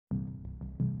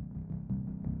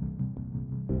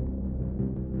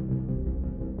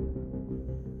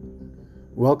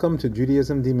Welcome to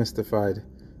Judaism Demystified,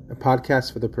 a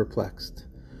podcast for the perplexed.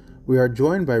 We are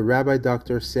joined by Rabbi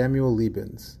Dr. Samuel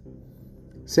Lebens.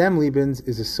 Sam Lebens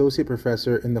is Associate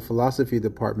Professor in the Philosophy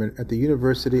Department at the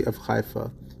University of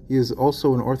Haifa. He is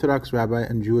also an Orthodox rabbi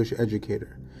and Jewish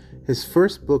educator. His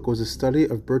first book was a study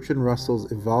of Bertrand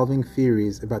Russell's evolving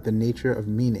theories about the nature of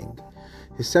meaning.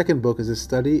 His second book is a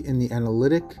study in the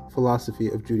analytic philosophy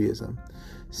of Judaism.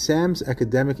 Sam's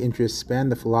academic interests span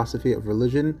the philosophy of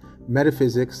religion,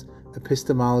 metaphysics,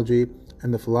 epistemology,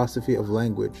 and the philosophy of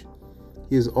language.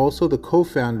 He is also the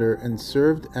co-founder and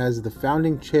served as the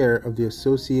founding chair of the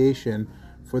Association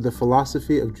for the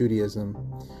Philosophy of Judaism.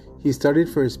 He studied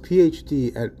for his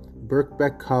PhD at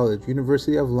Birkbeck College,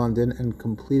 University of London, and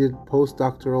completed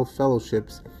postdoctoral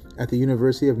fellowships at the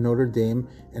University of Notre Dame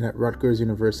and at Rutgers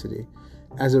University.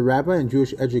 As a rabbi and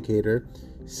Jewish educator,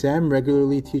 Sam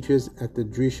regularly teaches at the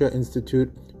Drisha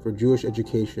Institute for Jewish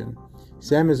Education.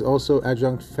 Sam is also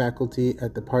adjunct faculty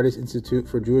at the Pardes Institute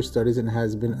for Jewish Studies and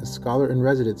has been a scholar in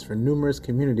residence for numerous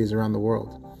communities around the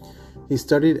world. He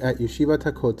studied at Yeshivat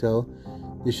HaKotel,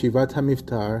 Yeshivat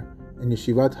HaMiftar, and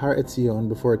Yeshivat Har Etzion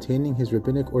before attaining his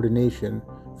rabbinic ordination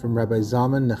from Rabbi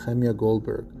Zalman Nehemiah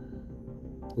Goldberg.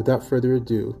 Without further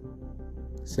ado,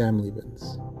 Sam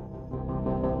Lebens.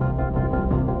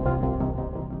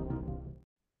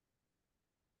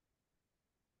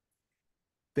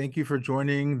 Thank you for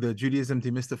joining the Judaism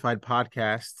Demystified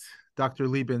podcast. Dr.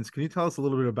 Lebens, can you tell us a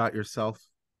little bit about yourself?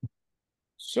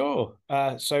 Sure.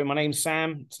 So my name's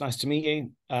Sam. It's nice to meet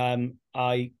you.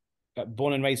 I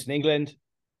born and raised in England,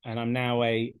 and I'm now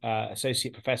a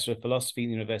associate professor of philosophy at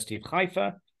the University of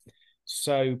Haifa.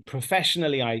 So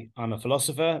professionally, I'm a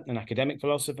philosopher, an academic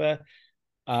philosopher,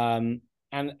 and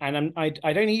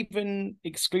I don't even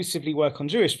exclusively work on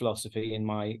Jewish philosophy in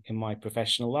my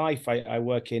professional life. I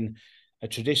work in a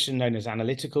tradition known as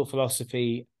analytical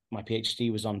philosophy. My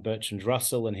PhD was on Bertrand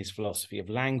Russell and his philosophy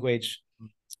of language. I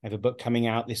have a book coming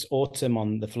out this autumn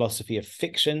on the philosophy of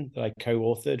fiction that I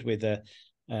co-authored with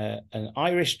an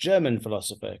Irish-German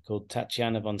philosopher called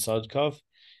Tatiana von Sodkov.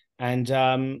 And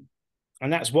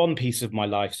that's one piece of my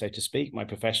life, so to speak, my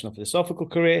professional philosophical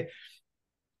career.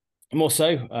 I'm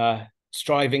also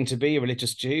striving to be a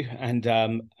religious Jew, and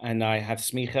I have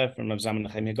smicha from Rav Zalman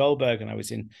Nehemiah Goldberg, and I was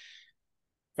in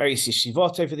various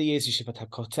yeshivot over the years. Yeshivat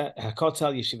HaKotel,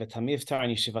 Yeshivat HaMiftar,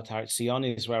 and Yeshivat Har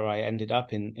Etzion is where I ended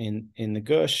up in the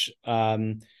Gush.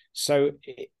 So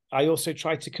I also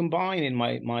try to combine in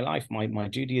my life my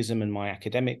Judaism and my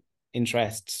academic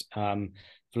interests,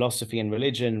 philosophy and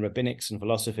religion, rabbinics and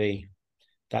philosophy.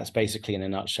 That's basically, in a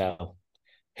nutshell,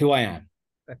 who I am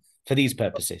for these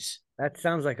purposes. That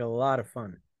sounds like a lot of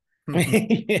fun.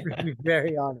 Yeah. To be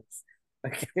very honest.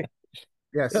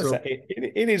 Yeah, so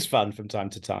it is fun from time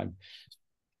to time.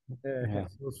 Yeah.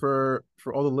 So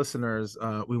for all the listeners,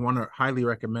 we want to highly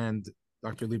recommend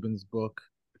Dr. Lebens' book,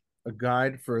 A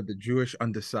Guide for the Jewish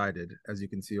Undecided, as you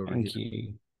can see over here. Thank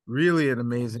you. Really an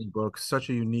amazing book, such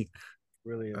a unique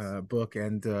book.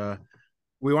 And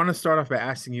we want to start off by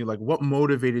asking you, what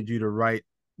motivated you to write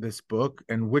this book,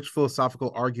 and which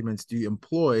philosophical arguments do you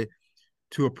employ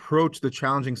to approach the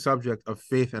challenging subject of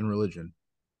faith and religion?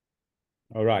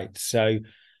 All right. So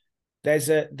there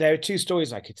are two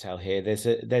stories I could tell here. There's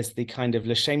the kind of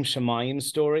L'Shem Shamayim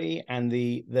story and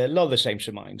the Lo L'Shem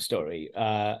Shamayim story.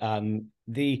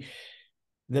 The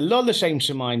Lo L'Shem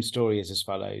Shamayim story is as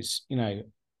follows.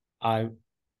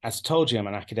 As told you, I'm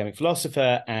an academic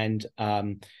philosopher, and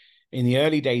in the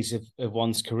early days of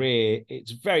one's career,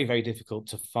 it's very, very difficult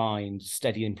to find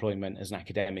steady employment as an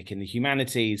academic in the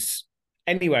humanities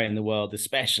anywhere in the world,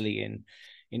 especially in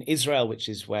Israel, which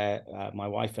is where my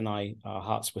wife and our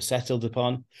hearts were settled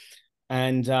upon.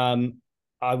 And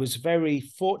I was very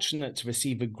fortunate to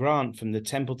receive a grant from the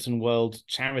Templeton World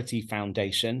Charity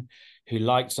Foundation, who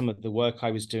liked some of the work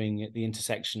I was doing at the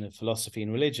intersection of philosophy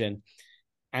and religion.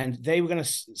 And they were going to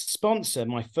sponsor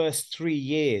my first 3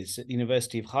 years at the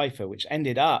University of Haifa, which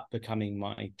ended up becoming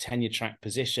my tenure track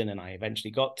position. And I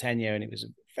eventually got tenure, and it was a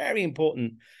very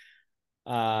important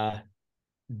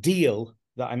deal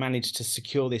that I managed to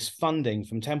secure this funding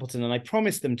from Templeton. And I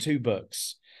promised them 2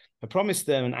 books. I promised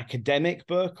them an academic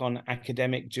book on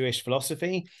academic Jewish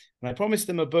philosophy, and I promised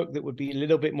them a book that would be a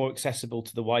little bit more accessible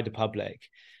to the wider public.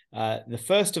 The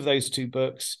first of those 2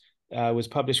 books was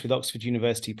published with Oxford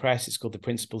University Press. It's called The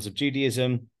Principles of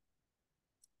Judaism,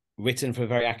 written for a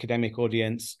very academic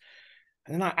audience.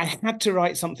 And then I had to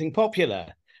write something popular.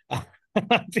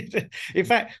 In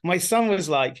fact, my son was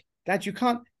like, "Dad, you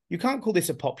can't call this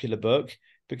a popular book,"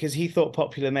 because he thought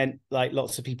popular meant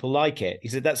lots of people like it. He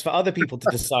said, "That's for other people to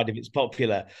decide if it's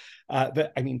popular."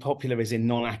 But I mean, popular is in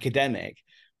non-academic.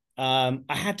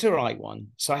 I had to write one.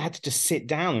 So I had to just sit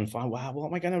down and find, wow, what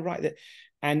am I going to write?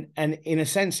 And in a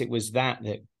sense, it was that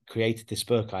created this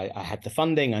book. I had the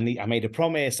funding. I made a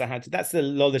promise. That's the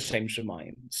Lo L'Shem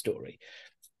Shemaim story.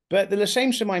 But the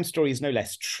L'Shem Shemaim story is no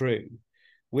less true,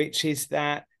 which is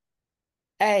that,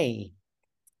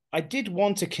 I did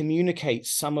want to communicate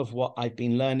some of what I've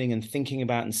been learning and thinking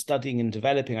about and studying and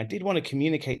developing. I did want to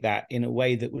communicate that in a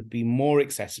way that would be more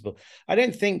accessible. I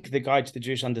don't think The Guide to the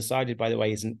Jewish Undecided, by the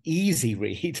way, is an easy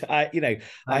read. I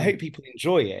hope people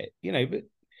enjoy it,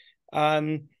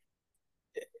 but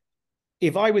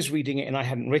if I was reading it and I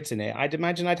hadn't written it, I'd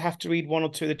imagine I'd have to read one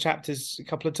or two of the chapters a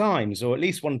couple of times, or at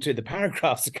least one or two of the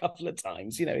paragraphs a couple of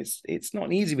times. It's not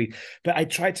an easy read, but I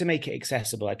tried to make it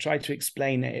accessible. I tried to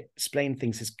explain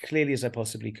things as clearly as I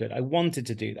possibly could. I wanted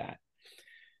to do that.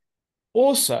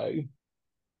 Also,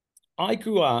 I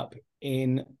grew up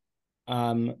in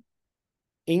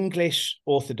English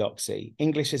orthodoxy,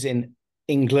 English as in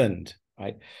England,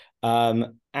 right?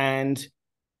 And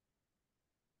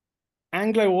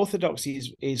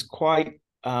Anglo-Orthodoxy is quite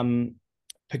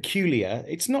peculiar.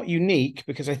 It's not unique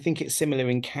because I think it's similar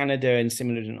in Canada and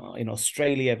similar in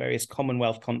Australia, various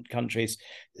Commonwealth countries.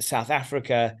 South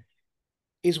Africa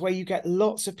is where you get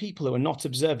lots of people who are not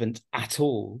observant at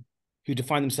all, who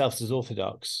define themselves as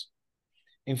Orthodox.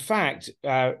 In fact,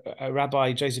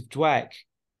 Rabbi Joseph Dweck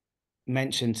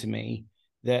mentioned to me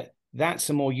that that's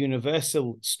a more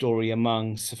universal story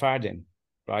among Sephardim.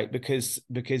 Right, because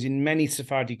in many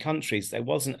Sephardi countries, there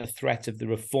wasn't a threat of the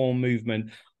Reform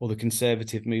movement or the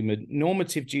conservative movement.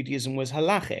 Normative Judaism was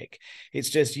halachic. It's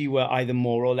just you were either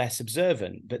more or less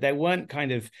observant, but there weren't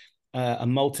kind of a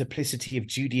multiplicity of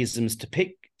Judaisms to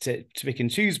pick and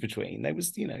choose between. There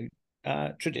was,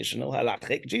 traditional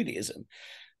halachic Judaism.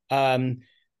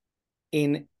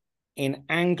 In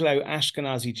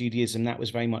Anglo-Ashkenazi Judaism, that was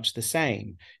very much the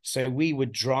same. So we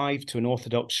would drive to an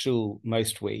Orthodox shul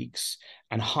most weeks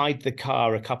and hide the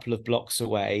car a couple of blocks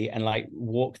away and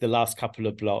walk the last couple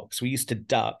of blocks. We used to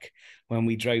duck when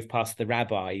we drove past the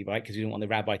rabbi, right? Because we didn't want the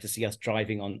rabbi to see us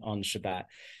driving on Shabbat.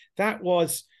 That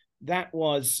was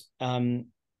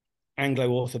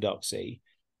Anglo-Orthodoxy.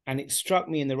 And it struck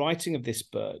me in the writing of this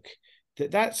book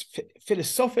that's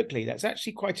philosophically, that's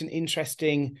actually quite an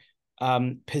interesting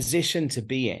position to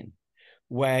be in,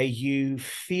 where you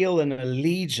feel an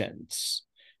allegiance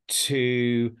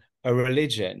to a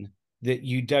religion that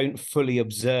you don't fully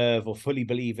observe or fully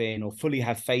believe in or fully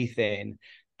have faith in.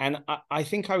 And I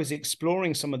think I was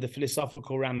exploring some of the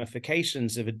philosophical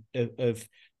ramifications of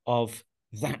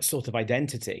that sort of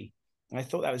identity. And I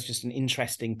thought that was just an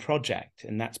interesting project.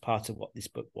 And that's part of what this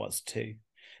book was too.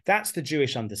 That's the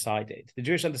Jewish Undecided. The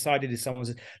Jewish Undecided is someone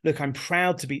who says, look, I'm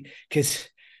proud to be, because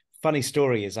funny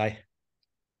story is I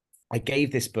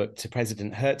gave this book to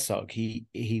President Herzog.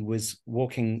 He was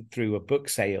walking through a book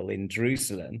sale in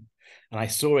Jerusalem, and I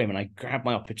saw him and I grabbed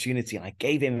my opportunity and I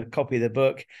gave him a copy of the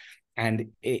book, and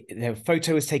the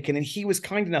photo was taken, and he was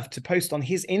kind enough to post on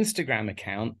his Instagram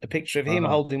account a picture of him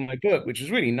holding my book, which was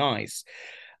really nice.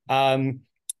 But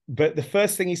the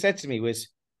first thing he said to me was,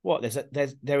 what,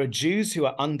 there are Jews who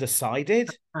are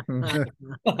undecided?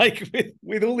 Like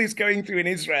with all this going through in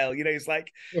Israel, it's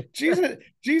like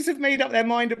Jews have made up their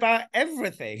mind about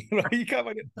everything, right? You can't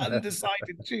find an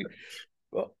undecided Jew.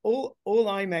 But all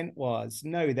I meant was,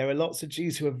 no, there are lots of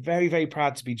Jews who are very, very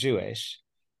proud to be Jewish.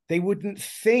 They wouldn't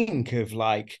think of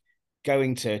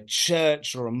going to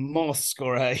church or a mosque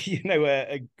or a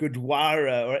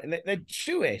gurdwara, or they're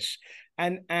Jewish,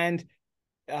 and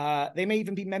they may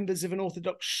even be members of an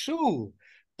Orthodox shul,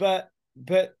 but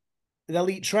they'll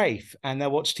eat treif and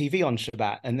they'll watch TV on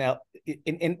Shabbat, and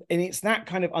and it's that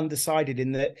kind of undecided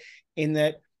in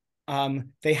that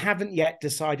they haven't yet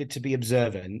decided to be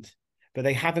observant, but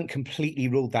they haven't completely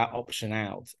ruled that option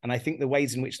out. And I think the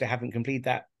ways in which they haven't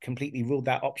completely ruled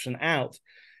that option out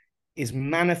is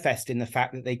manifest in the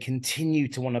fact that they continue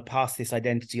to want to pass this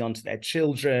identity on to their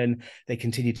children. They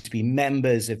continue to be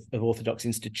members of Orthodox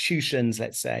institutions,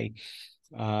 let's say.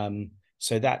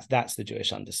 So that's the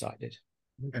Jewish Undecided.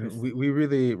 And we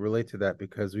really relate to that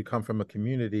because we come from a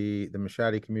community, the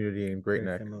Mashadi community in Great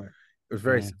Neck. It was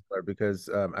very similar because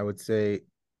I would say,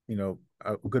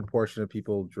 a good portion of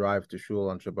people drive to shul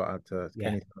on Shabbat, to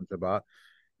Kenny on Shabbat.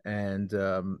 And,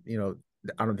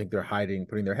 I don't think they're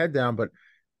putting their head down, but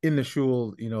in the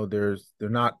shul, they're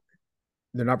not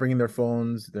bringing their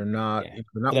phones. They're not. Yeah.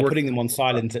 They're putting them on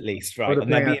silent at least, right?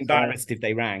 And they'd be embarrassed if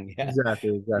they rang. Yeah.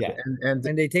 Exactly. Yeah. And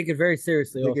they take it very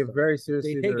seriously. They take it very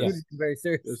seriously. They take it very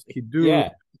seriously. There's kiddush.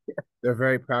 They're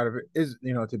very proud of it.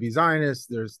 To be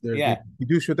Zionist. There's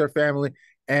kiddush with their family,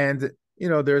 and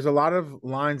there's a lot of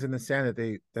lines in the sand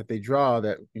that they draw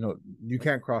that, you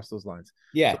can't cross those lines.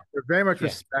 Yeah. So they very much Yeah.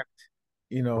 respect,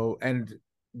 and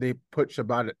they put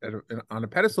Shabbat on a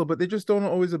pedestal, but they just don't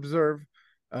always observe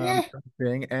Yeah.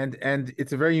 thing. And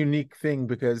it's a very unique thing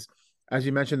because, as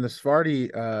you mentioned, the Sephardi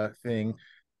thing,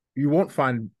 you won't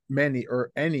find many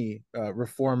or any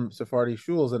Reform Sephardi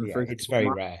shuls. And Yeah. for It's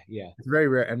example, very rare. Yeah. it's very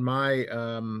rare. And my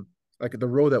like the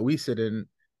row that we sit in,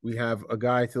 we have a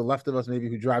guy to the left of us maybe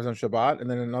who drives on Shabbat, and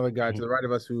then another guy to the right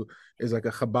of us who is like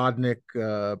a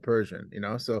Chabadnik Persian,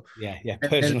 So Yeah. Yeah. and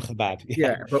Persian Chabad.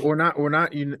 yeah, but we're not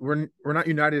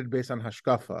united based on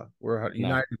hashkafa. We're No.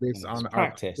 united based It's on our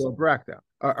practice. cultural background,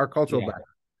 our cultural Yeah.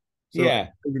 background. So Yeah.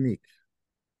 it's unique.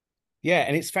 Yeah.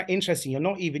 And it's interesting. You're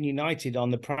not even united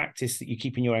on the practice that you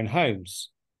keep in your own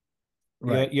homes.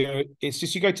 Right. It's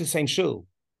just you go to the same shul.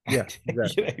 Yeah,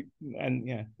 exactly. And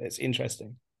yeah, it's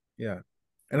interesting. Yeah.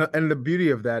 And the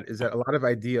beauty of that is that a lot of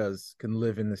ideas can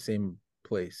live in the same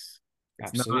place.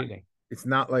 Absolutely. It's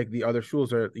not like the other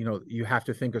shuls are, you have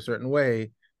to think a certain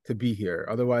way to be here.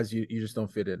 Otherwise you just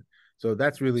don't fit in. So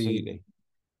that's really Absolutely.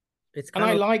 And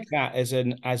I like that as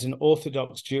an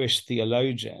Orthodox Jewish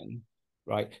theologian,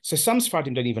 right? So some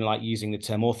Sephardim don't even like using the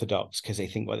term Orthodox because they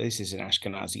think, well, this is an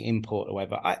Ashkenazi import or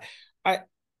whatever.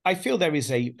 I feel there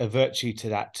is a virtue to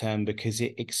that term because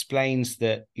it explains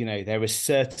that, there are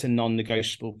certain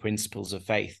non-negotiable principles of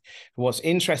faith. What's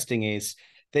interesting is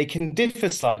they can differ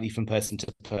slightly from person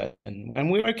to person, and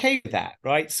we're okay with that,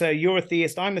 right? So you're a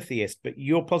theist, I'm a theist, but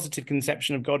your positive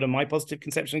conception of God and my positive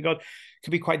conception of God could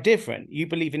be quite different. You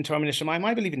believe in Torah Shemayim,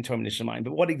 I believe in Torah Shemayim,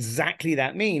 but what exactly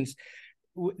that means,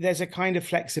 there's a kind of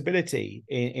flexibility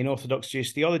in Orthodox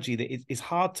Jewish theology that is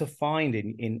hard to find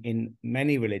in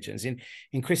many religions.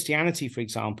 In Christianity, for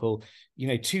example,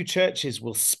 two churches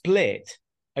will split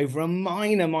over a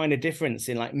minor difference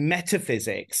in like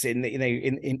metaphysics in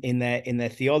their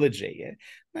theology.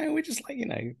 No, we're just like,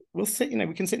 we'll sit,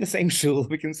 we can sit in the same shul,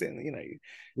 we can sit,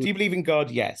 do you believe in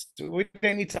God? Yes. We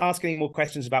don't need to ask any more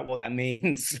questions about what that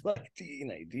means. Like, do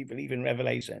you believe in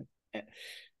revelation?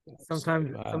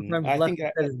 sometimes I less think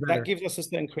is better. that gives us a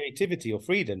certain creativity or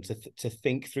freedom to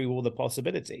think through all the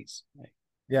possibilities.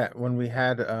 Yeah, when we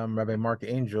had Rabbi Mark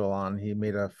Angel on, he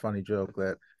made a funny joke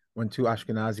that when two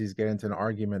Ashkenazis get into an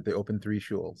argument, they open three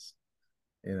shuls.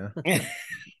 Yeah,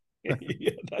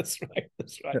 that's right.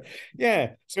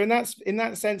 Yeah. So in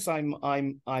that sense,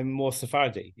 I'm more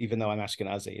Sephardi, even though I'm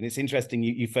Ashkenazi. And it's interesting.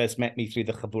 You first met me through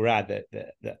the Chabura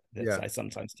that I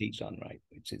sometimes teach on, right?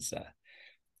 Which is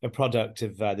a product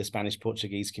of the Spanish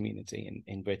Portuguese community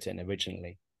in Britain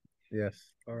originally. Yes.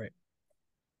 All right.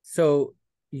 So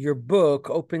your book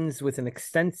opens with an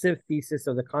extensive thesis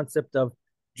of the concept of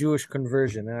Jewish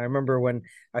conversion. And I remember when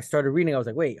I started reading, I was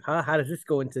like, wait, how does this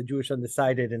go into Jewish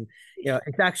Undecided? And,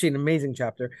 it's actually an amazing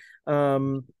chapter.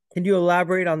 Can you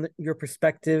elaborate on your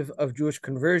perspective of Jewish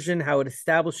conversion, how it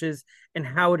establishes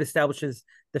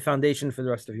the foundation for the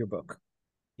rest of your book?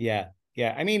 Yeah.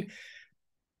 I mean,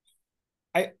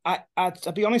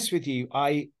 I'll be honest with you,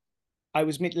 I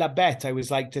was mitlabet. I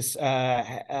was like this.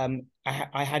 I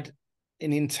had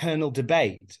an internal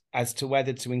debate as to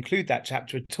whether to include that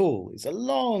chapter at all. It's a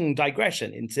long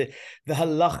digression into the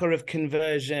halacha of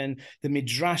conversion, the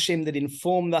midrashim that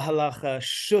inform the halacha,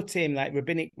 shutim, like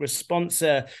rabbinic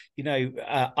responsa,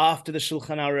 after the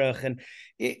Shulchan Aruch, and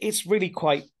it's really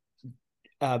quite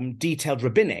detailed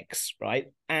rabbinics, right?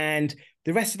 And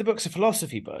the rest of the book's a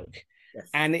philosophy book. Yes.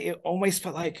 And it almost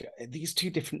felt like these two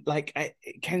different,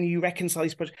 can you reconcile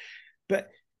these projects? But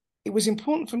it was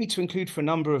important for me to include for a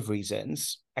number of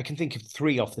reasons. I can think of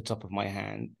three off the top of my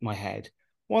head.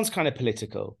 One's kind of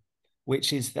political,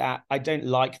 which is that I don't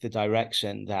like the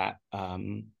direction that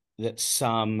that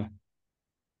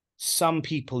some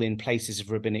people in places of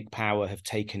rabbinic power have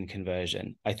taken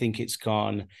conversion. I think it's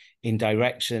gone in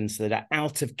directions that are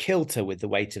out of kilter with the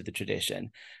weight of the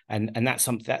tradition. And that's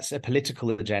a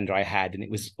political agenda I had, and it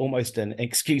was almost an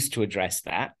excuse to address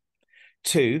that.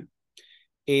 Two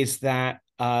is that,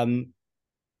 and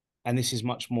this is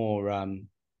much more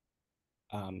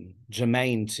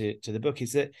germane to the book,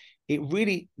 is that it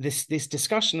really, this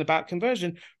discussion about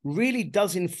conversion really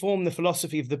does inform the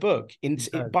philosophy of the book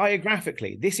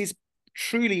biographically. This is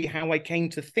truly how I came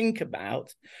to think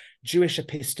about Jewish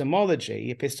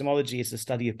epistemology. Epistemology is the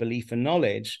study of belief and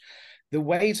knowledge. The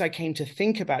ways I came to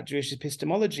think about Jewish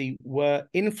epistemology were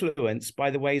influenced by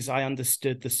the ways I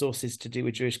understood the sources to do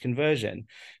with Jewish conversion.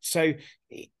 So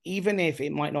even if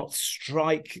it might not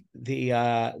strike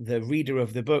the reader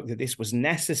of the book that this was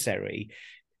necessary,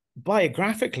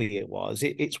 biographically it was.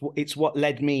 It's what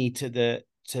led me to the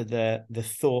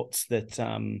thoughts that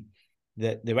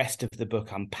that the rest of the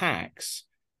book unpacks.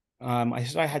 I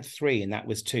said I had 3, and that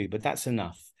was 2, but that's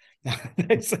enough.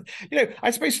 I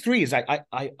suppose 3 is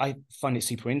I find it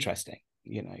super interesting.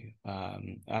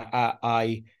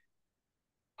 I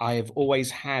have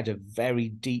always had a very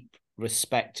deep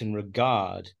respect and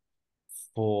regard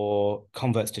for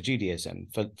converts to Judaism,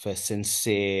 for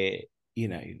sincere,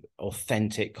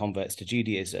 authentic converts to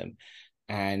Judaism.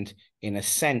 And in a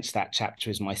sense, that chapter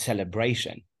is my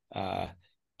celebration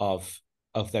of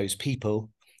those people.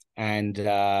 And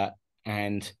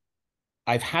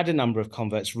I've had a number of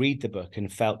converts read the book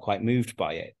and felt quite moved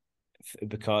by it,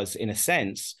 because in a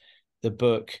sense, the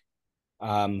book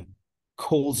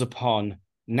calls upon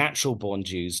natural-born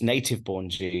Jews, native-born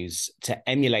Jews, to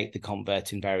emulate the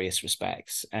convert in various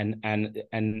respects. And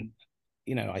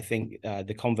I think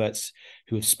the converts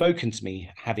who have spoken to me,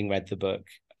 having read the book,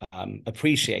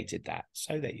 appreciated that.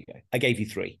 So there you go. I gave you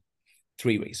three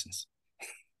reasons.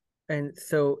 And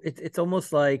so it's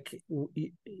almost like,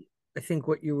 I think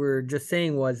what you were just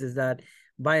saying is that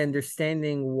by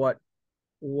understanding what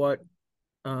we're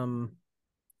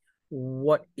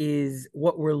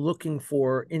looking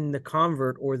for in the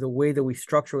convert, or the way that we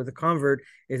structure with the convert,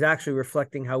 is actually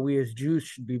reflecting how we as Jews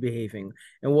should be behaving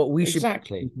and what we should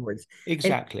be towards.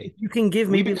 Exactly. And you can give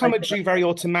we become a Jew very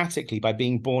automatically by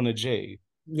being born a Jew.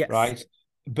 Yes. Right.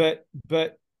 But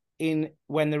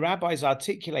when the rabbis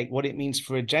articulate what it means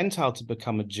for a Gentile to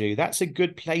become a Jew, that's a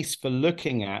good place for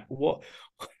looking at what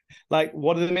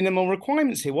are the minimal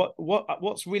requirements here?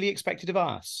 What's really expected of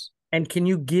us? And can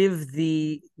you give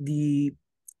the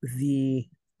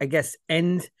I guess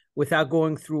end without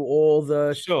going through all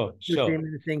the sure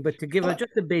thing, but to give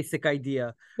just a basic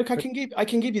idea? Look, I can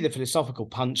give you the philosophical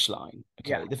punchline.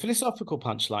 Okay, yeah. The philosophical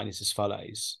punchline is as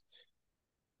follows: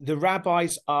 the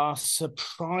rabbis are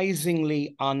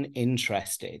surprisingly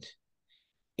uninterested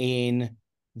in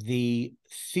the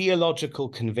theological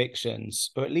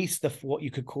convictions, or at least what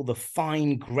you could call the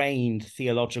fine-grained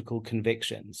theological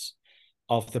convictions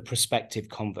of the prospective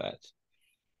convert.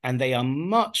 And they are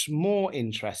much more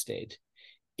interested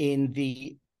in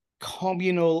the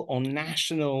communal or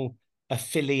national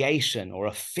affiliation or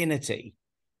affinity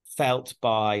felt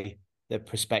by the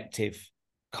prospective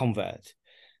convert.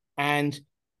 And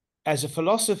as a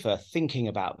philosopher thinking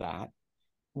about that,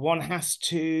 one has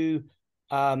to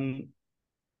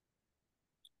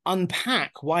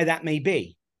unpack why that may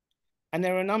be. And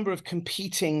there are a number of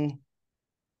competing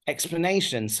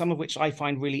explanations, some of which I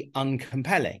find really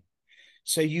uncompelling.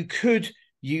 So you could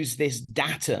use this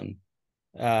datum,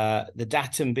 the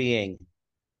datum being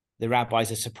the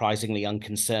rabbis are surprisingly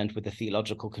unconcerned with the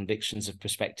theological convictions of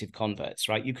prospective converts,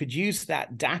 right? You could use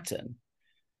that datum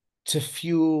to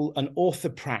fuel an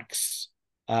orthoprax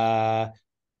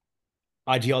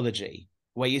ideology,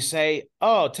 where you say,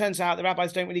 oh, it turns out the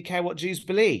rabbis don't really care what Jews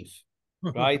believe,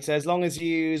 right? As long as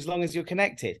you're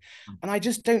connected. And I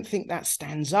just don't think that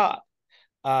stands up.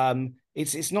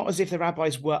 It's not as if the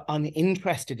rabbis were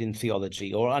uninterested in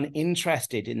theology or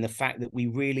uninterested in the fact that we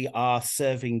really are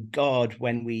serving God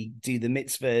when we do the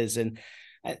mitzvahs, and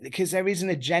because there is an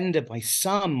agenda by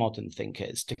some modern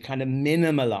thinkers to kind of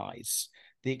minimalize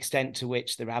the extent to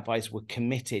which the rabbis were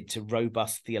committed to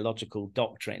robust theological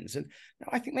doctrines. And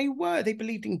I think they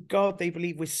believed in God. They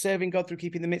believed we're serving God through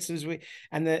keeping the mitzvahs,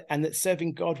 and that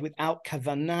serving God without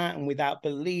kavanah and without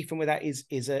belief and without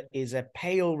is a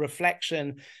pale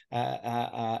reflection,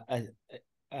 a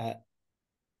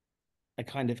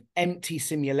kind of empty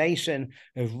simulation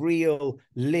of real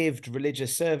lived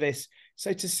religious service.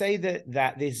 So to say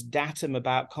that this datum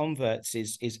about converts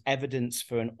is evidence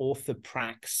for an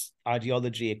orthoprax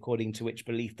ideology according to which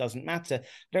belief doesn't matter, I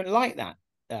don't like that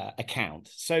account.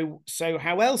 So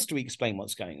how else do we explain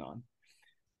what's going on?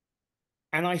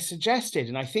 And I suggested,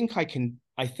 and I think I can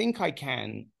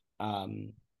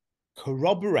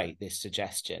corroborate this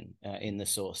suggestion in the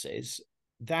sources,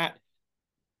 that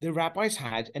the rabbis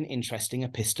had an interesting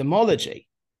epistemology.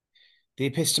 The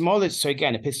epistemology, so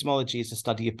again, epistemology is the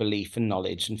study of belief and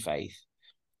knowledge and faith.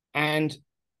 And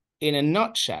in a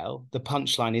nutshell, the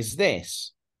punchline is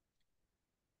this: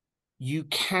 you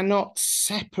cannot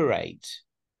separate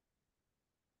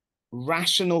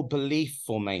rational belief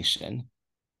formation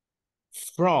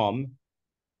from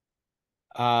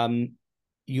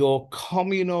your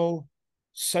communal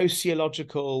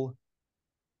sociological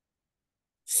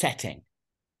setting,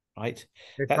 right?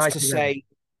 That's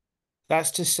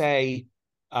to say,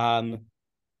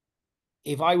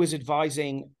 if I was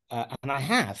advising, and I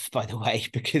have, by the way,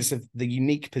 because of the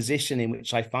unique position in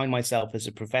which I find myself as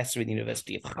a professor in the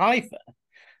University of Haifa,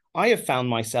 I have found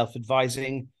myself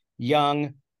advising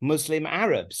young Muslim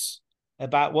Arabs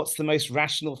about what's the most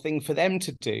rational thing for them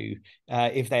to do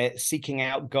if they're seeking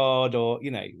out God, or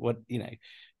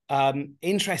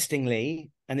interestingly,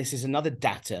 and this is another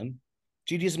datum,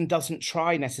 Judaism doesn't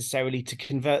try necessarily to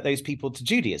convert those people to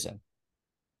Judaism.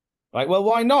 Right? Well,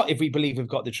 why not if we believe we've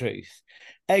got the truth?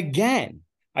 Again,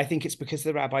 I think it's because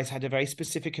the rabbis had a very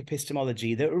specific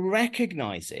epistemology that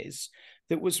recognizes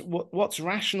that what's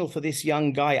rational for this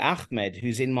young guy, Ahmed,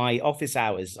 who's in my office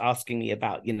hours asking me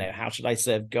about, how should I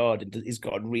serve God? And is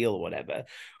God real or whatever?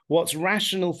 What's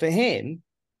rational for him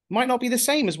might not be the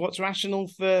same as what's rational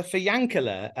for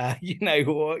Yankala,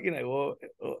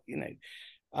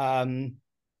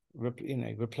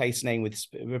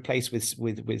 replace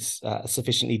with a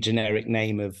sufficiently generic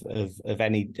name of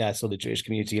any sort of Jewish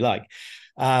community you like.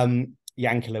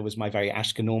 Yankala was my very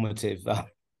Ashken normative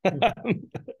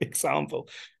example,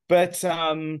 but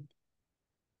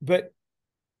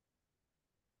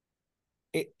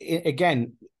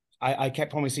again, I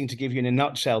kept promising to give you in a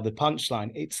nutshell the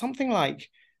punchline. It's something like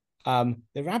the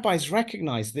rabbis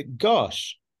recognize that,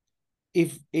 gosh,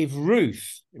 if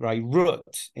Ruth, right,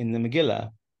 Rut in the Megillah,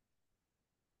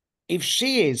 if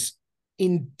she is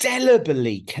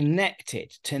indelibly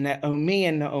connected to Naomi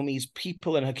and Naomi's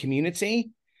people and her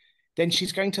community, then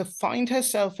she's going to find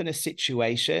herself in a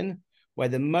situation where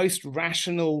the most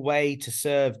rational way to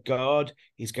serve God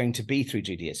is going to be through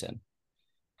Judaism.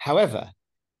 However,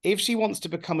 if she wants to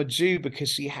become a Jew because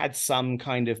she had some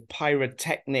kind of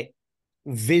pyrotechnic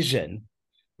vision,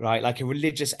 right, like a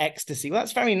religious ecstasy, well,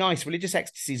 that's very nice. Religious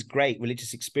ecstasy is great.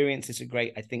 Religious experiences are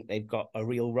great. I think they've got a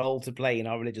real role to play in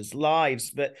our religious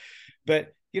lives. But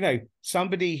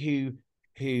somebody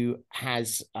who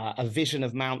has a vision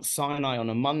of Mount Sinai on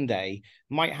a Monday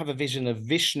might have a vision of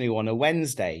Vishnu on a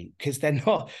Wednesday, because they're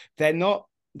not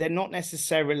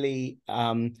necessarily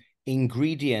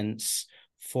ingredients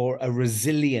for a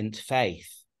resilient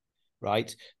faith,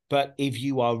 right? But if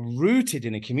you are rooted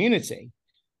in a community,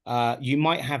 you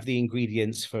might have the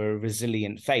ingredients for a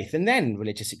resilient faith, and then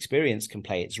religious experience can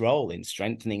play its role in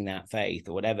strengthening that faith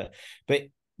or whatever. But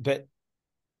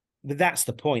that's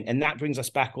the point. And that brings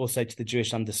us back also to the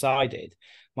Jewish Undecided.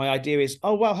 My idea is,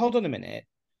 oh, well, hold on a minute.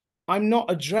 I'm not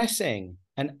addressing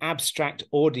an abstract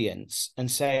audience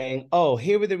and saying, oh,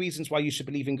 here are the reasons why you should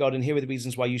believe in God, and here are the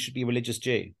reasons why you should be a religious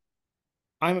Jew.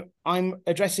 I'm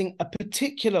addressing a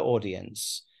particular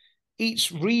audience.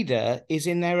 Each reader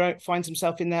finds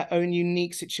himself in their own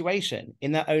unique situation,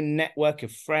 in their own network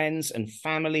of friends and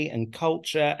family and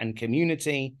culture and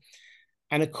community.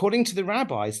 And according to the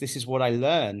rabbis, this is what I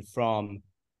learned from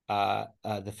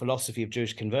the philosophy of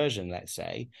Jewish conversion, let's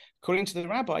say. According to the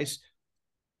rabbis,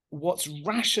 what's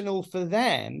rational for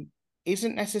them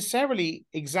isn't necessarily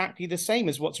exactly the same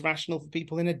as what's rational for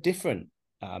people in a different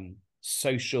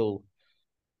social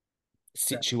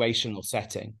situational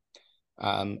setting.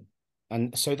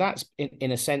 And so that's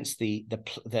in a sense the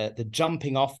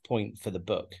jumping off point for the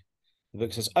book. The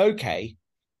book says, okay,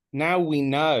 now we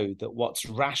know that what's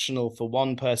rational for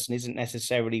one person isn't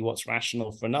necessarily what's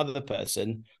rational for another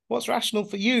person. What's rational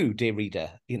for you, dear reader,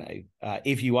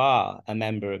 if you are a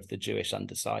member of the Jewish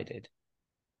Undecided.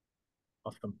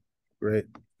 Awesome. Great.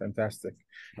 Fantastic.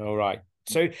 All right.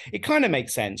 So it kind of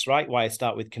makes sense, right? Why I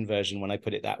start with conversion when I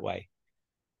put it that way.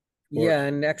 Yeah,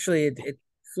 and actually it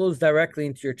flows directly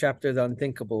into your chapter, The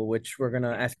Unthinkable, which we're going to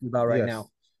ask you about right now.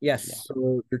 Yes.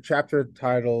 So your chapter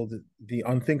titled The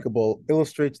Unthinkable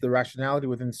illustrates the rationality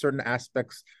within certain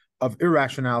aspects of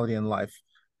irrationality in life,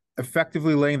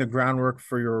 effectively laying the groundwork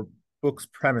for your book's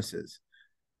premises.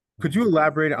 Could you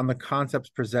elaborate on the concepts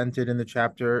presented in the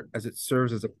chapter as it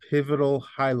serves as a pivotal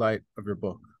highlight of your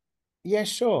book? Yeah,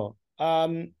 sure.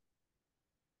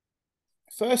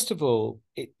 First of all,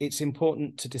 it's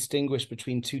important to distinguish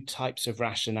between two types of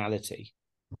rationality.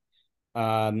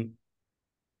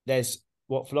 There's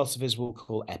what philosophers will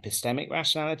call epistemic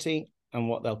rationality and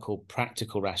what they'll call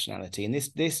practical rationality. And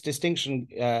this distinction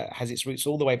has its roots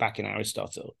all the way back in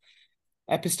Aristotle.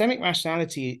 Epistemic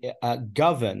rationality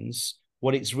governs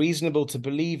what it's reasonable to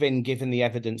believe in given the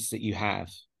evidence that you have.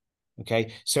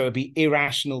 Okay, so it would be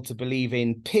irrational to believe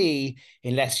in P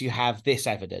unless you have this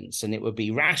evidence, and it would be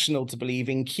rational to believe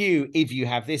in Q if you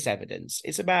have this evidence.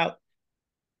 It's about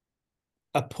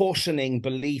apportioning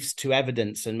beliefs to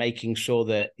evidence and making sure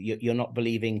that you're not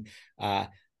believing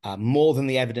more than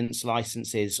the evidence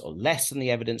licenses or less than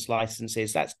the evidence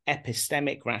licenses. That's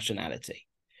epistemic rationality.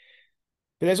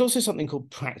 But there's also something called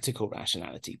practical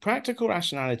rationality. Practical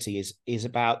rationality is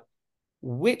about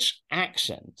which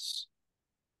actions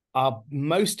are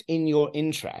most in your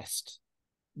interest,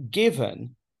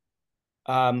 given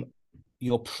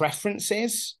your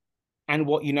preferences and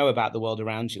what you know about the world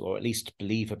around you, or at least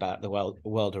believe about the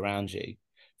world around you.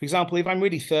 For example, if I'm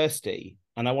really thirsty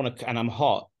and I'm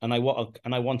hot and I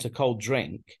want a cold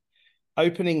drink,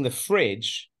 opening the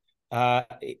fridge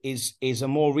is a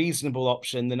more reasonable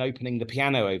option than opening the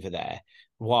piano over there.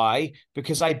 Why?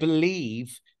 Because I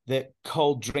believe that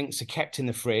cold drinks are kept in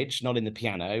the fridge, not in the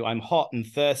piano. I'm hot and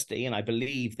thirsty, and I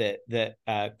believe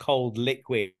that cold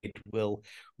liquid will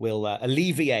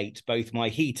alleviate both my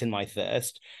heat and my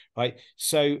thirst. Right.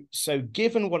 So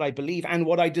given what I believe and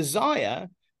what I desire,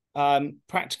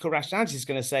 practical rationality is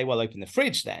going to say, well, open the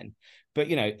fridge then. But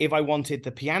if I wanted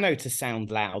the piano to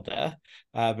sound louder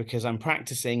because I'm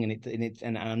practicing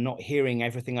and I'm not hearing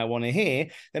everything I want to hear,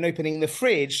 then opening the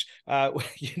fridge,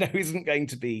 isn't going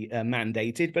to be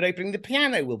mandated, but opening the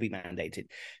piano will be mandated.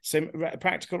 So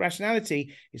practical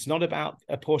rationality is not about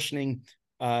apportioning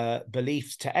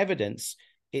beliefs to evidence.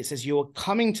 It says you're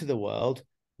coming to the world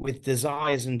with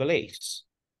desires and beliefs.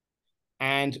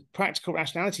 And practical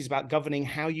rationality is about governing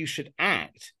how you should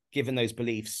act given those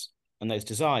beliefs and those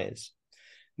desires.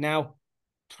 Now,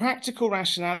 practical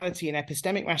rationality and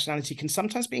epistemic rationality can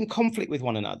sometimes be in conflict with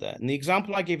one another. And the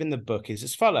example I give in the book is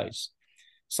as follows.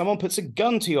 Someone puts a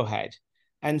gun to your head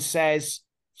and says,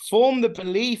 form the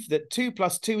belief that 2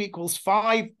 + 2 =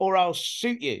 5 or I'll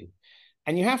shoot you.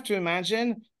 And you have to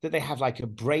imagine that they have like a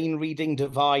brain reading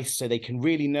device so they can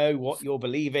really know what you're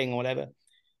believing or whatever.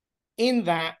 In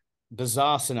that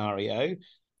bizarre scenario,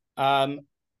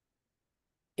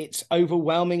 it's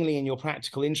overwhelmingly in your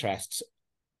practical interests,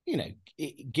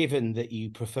 given that you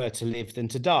prefer to live than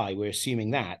to die. We're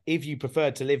assuming that if you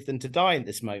prefer to live than to die at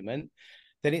this moment,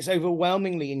 then it's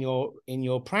overwhelmingly in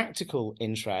your practical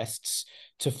interests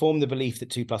to form the belief that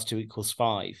 2 + 2 =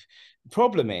 5. The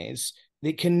problem is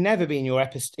it can never be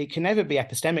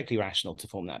epistemically rational to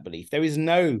form that belief. There is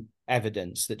no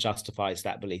evidence that justifies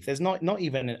that belief. There's not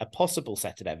even a possible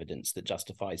set of evidence that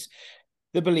justifies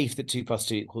the belief that 2 +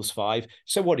 2 = 5.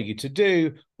 So what are you to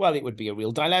do? Well, it would be a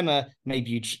real dilemma.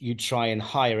 Maybe you'd try and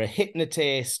hire a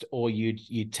hypnotist, or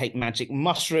you'd take magic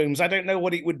mushrooms. I don't know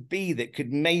what it would be that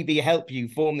could maybe help you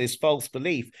form this false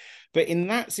belief. But in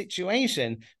that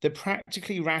situation, the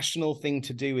practically rational thing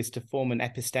to do is to form an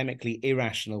epistemically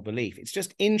irrational belief. It's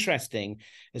just interesting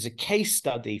as a case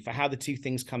study for how the two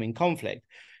things come in conflict.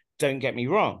 Don't get me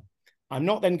wrong. I'm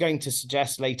not then going to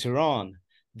suggest later on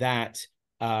that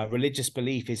religious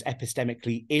belief is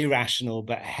epistemically irrational,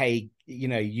 but hey,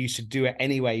 you should do it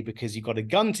anyway because you got a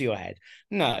gun to your head.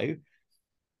 No.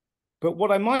 But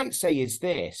what I might say is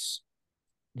this: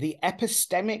 the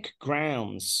epistemic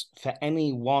grounds for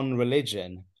any one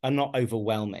religion are not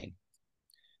overwhelming.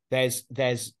 There's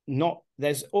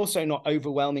also not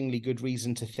overwhelmingly good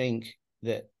reason to think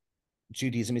that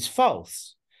Judaism is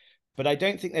false. But I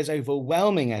don't think there's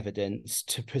overwhelming evidence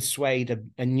to persuade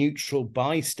a neutral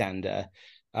bystander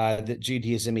that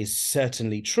Judaism is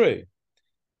certainly true.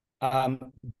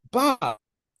 But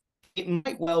it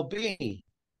might well be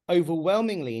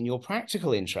overwhelmingly in your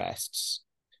practical interests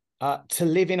to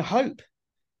live in hope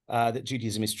that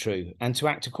Judaism is true and to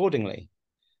act accordingly.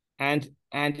 And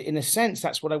in a sense,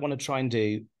 that's what I want to try and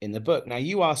do in the book. Now,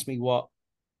 you asked me what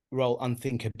role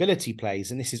unthinkability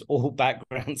plays, and this is all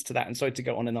backgrounds to that. And sorry to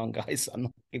go on and on, guys. I'm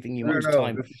not giving you much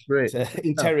time to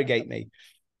interrogate me.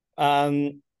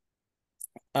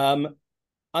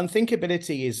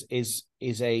 Unthinkability is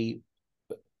a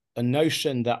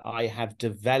notion that I have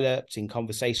developed in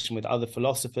conversation with other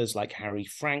philosophers like Harry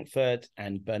Frankfurt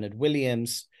and Bernard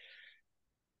Williams.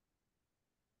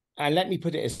 And let me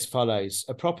put it as follows.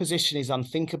 A proposition is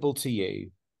unthinkable to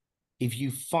you if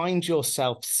you find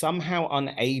yourself somehow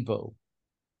unable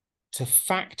to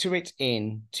factor it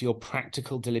in to your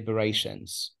practical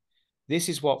deliberations. This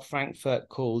is what Frankfurt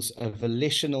calls a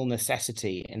volitional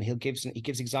necessity, and he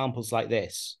gives examples like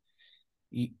this.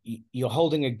 You're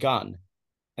holding a gun,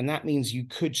 and that means you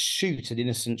could shoot an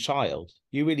innocent child.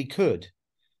 You really could,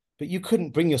 but you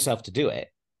couldn't bring yourself to do it,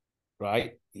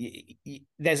 right?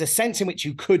 There's a sense in which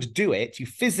you could do it. You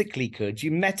physically could,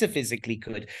 you metaphysically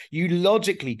could, you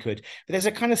logically could, but there's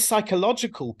a kind of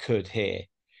psychological could here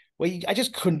where I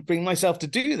just couldn't bring myself to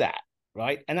do that,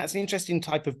 right? And that's an interesting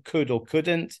type of could or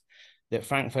couldn't that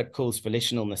Frankfurt calls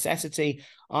volitional necessity.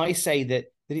 I say that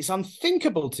it's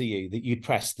unthinkable to you that you'd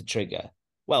press the trigger.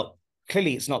 Well,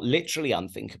 clearly it's not literally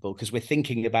unthinkable because we're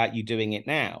thinking about you doing it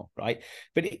now, right?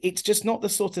 But it's just not the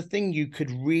sort of thing you could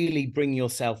really bring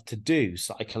yourself to do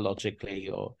psychologically,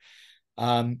 or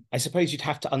I suppose you'd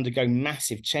have to undergo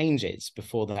massive changes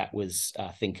before that was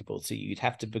thinkable to you. You'd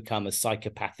have to become a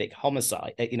psychopathic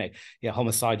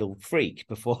homicidal freak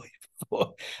before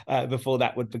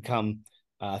that would become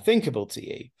thinkable to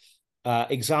you.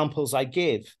 Examples I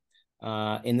give.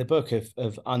 in the book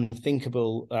of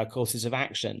unthinkable courses of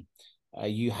action.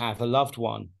 You have a loved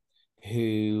one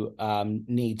who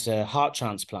needs a heart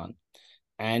transplant,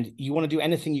 and you want to do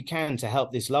anything you can to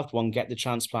help this loved one get the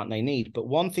transplant they need. But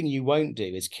one thing you won't do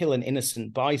is kill an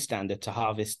innocent bystander to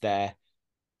harvest their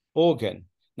organ.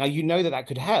 Now, you know that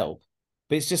could help,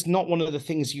 but it's just not one of the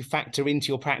things you factor into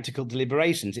your practical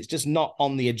deliberations. It's just not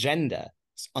on the agenda.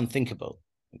 It's unthinkable,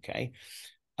 okay?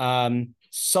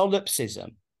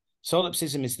 Solipsism.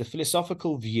 Solipsism is the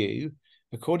philosophical view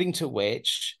according to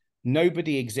which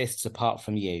nobody exists apart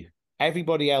from you.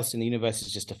 Everybody else in the universe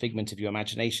is just a figment of your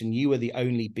imagination. You are the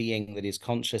only being that is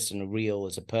conscious and real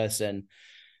as a person.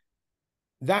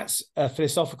 That's a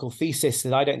philosophical thesis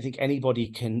that I don't think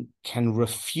anybody can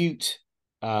refute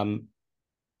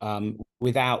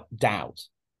without doubt,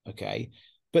 okay?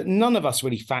 But none of us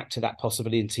really factor that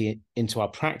possibility into our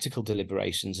practical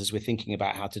deliberations as we're thinking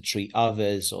about how to treat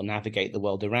others or navigate the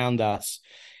world around us.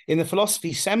 In the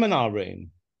philosophy seminar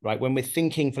room, right, when we're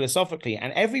thinking philosophically,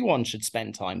 and everyone should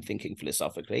spend time thinking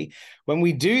philosophically, when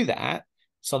we do that,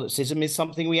 solipsism is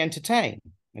something we entertain,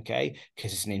 okay,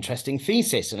 because it's an interesting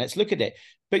thesis, and let's look at it.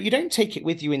 But you don't take it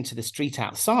with you into the street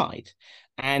outside,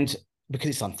 and because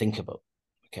it's unthinkable,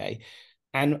 okay?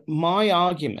 And my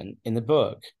argument in the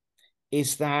book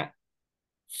is that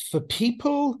for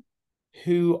people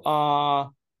who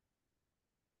are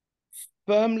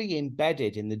firmly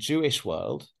embedded in the Jewish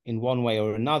world in one way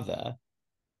or another,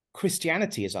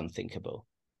 Christianity is unthinkable.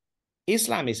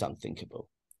 Islam is unthinkable.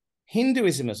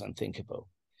 Hinduism is unthinkable.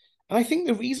 And I think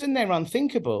the reason they're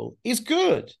unthinkable is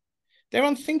good. They're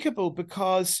unthinkable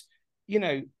because, you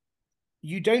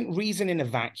don't reason in a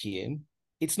vacuum.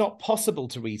 It's not possible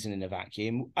to reason in a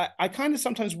vacuum. I kind of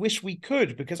sometimes wish we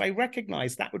could, because I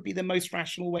recognize that would be the most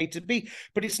rational way to be,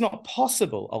 but it's not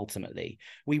possible ultimately.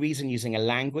 We reason using a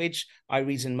language. I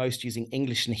reason most using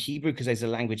English and Hebrew because those are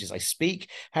languages I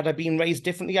speak. Had I been raised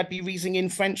differently, I'd be reasoning in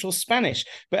French or Spanish,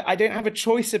 but I don't have a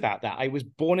choice about that. I was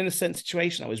born in a certain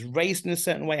situation. I was raised in a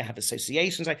certain way. I have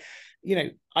associations.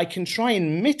 I can try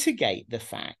and mitigate the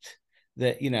fact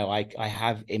that, I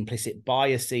have implicit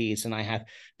biases and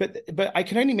but I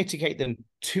can only mitigate them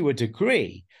to a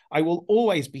degree. I will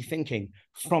always be thinking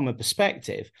from a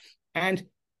perspective. And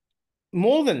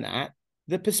more than that,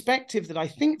 the perspective that I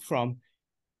think from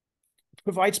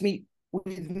provides me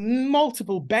with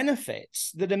multiple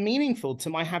benefits that are meaningful to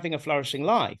my having a flourishing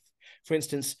life. For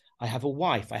instance, I have a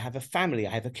wife, I have a family,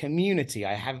 I have a community,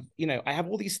 I have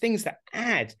all these things that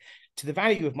add to the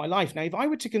value of my life. Now, if I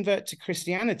were to convert to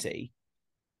Christianity,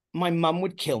 my mum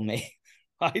would kill me,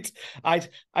 right? I'd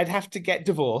have to get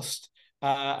divorced.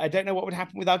 I don't know what would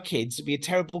happen with our kids. It'd be a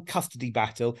terrible custody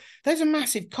battle. Those are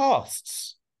massive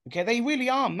costs. Okay, they really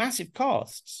are massive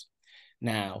costs.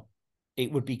 Now,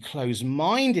 it would be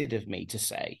close-minded of me to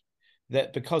say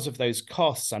that because of those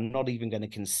costs, I'm not even going to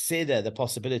consider the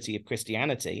possibility of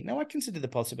Christianity. No, I consider the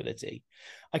possibility.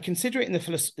 I consider it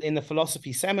in the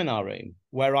philosophy seminar room,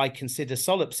 where I consider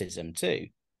solipsism too.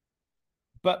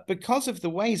 But because of the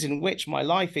ways in which my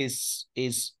life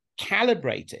is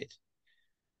calibrated,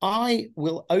 I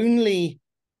will only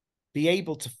be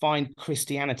able to find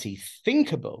Christianity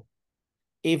thinkable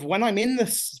if, when I'm in the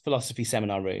philosophy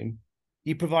seminar room,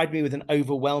 you provide me with an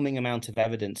overwhelming amount of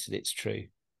evidence that it's true.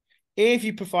 If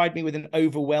you provide me with an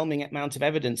overwhelming amount of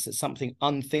evidence that something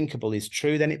unthinkable is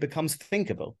true, then it becomes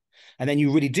thinkable. And then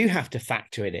you really do have to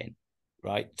factor it in,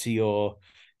 right, to your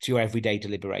everyday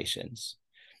deliberations.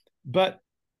 But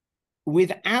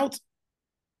without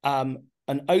an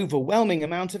overwhelming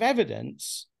amount of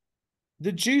evidence,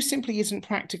 the Jew simply isn't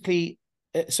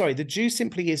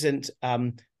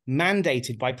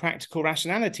mandated by practical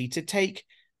rationality to take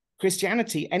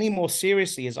Christianity any more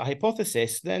seriously as a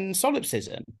hypothesis than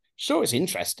solipsism. Sure, it's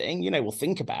interesting, we'll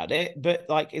think about it, but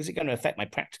is it going to affect my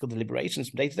practical deliberations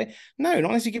from day to day? No, not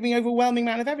unless you give me an overwhelming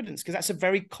amount of evidence, because that's a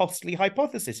very costly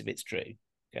hypothesis if it's true.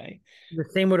 Okay. The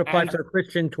same would apply to a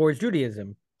Christian towards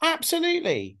Judaism.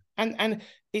 Absolutely. And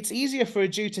it's easier for a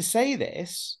Jew to say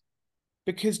this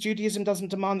because Judaism doesn't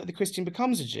demand that the Christian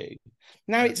becomes a Jew.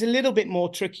 Now, it's a little bit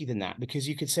more tricky than that, because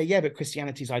you could say, yeah, but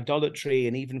Christianity is idolatry,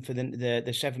 and even for the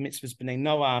Sheva Mitzvahs, B'nai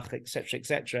Noach, etc.,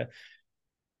 etc.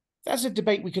 That's a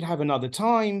debate we could have another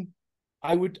time.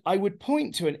 I would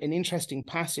point to an interesting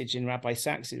passage in Rabbi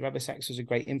Sachs. Rabbi Sachs was a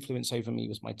great influence over me. He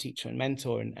was my teacher and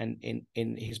mentor, and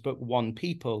in his book, One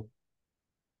People,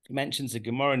 he mentions a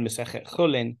Gemara in Masechet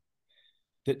Chulin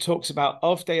that talks about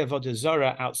Ovdei Avodah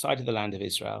Zarah outside of the land of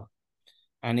Israel.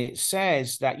 And it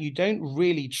says that you don't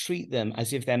really treat them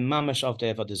as if they're mamash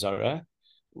Ovdei Avodah Zarah,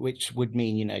 which would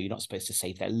mean, you're not supposed to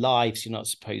save their lives. You're not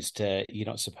supposed to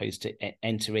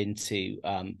enter into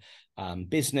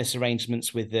business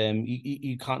arrangements with them.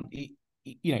 You can't,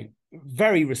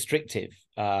 very restrictive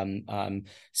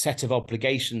set of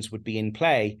obligations would be in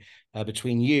play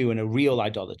between you and a real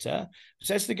idolater.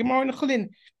 Says the Gemara in Chulin,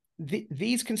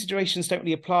 these considerations don't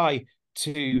really apply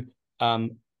to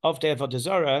Avdei Avodah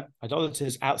Zarah,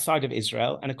 idolaters outside of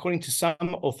Israel, and according to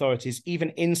some authorities,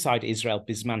 even inside Israel,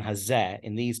 Bisman Hazeh,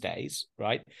 in these days,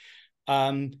 right?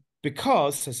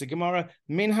 Because, says the Gemara,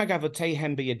 Minhag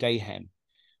Avoteihem B'Yadehem,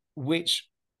 which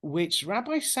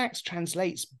Rabbi Sachs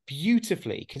translates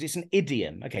beautifully, because it's an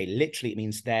idiom. Okay, literally it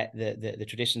means that the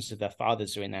traditions of their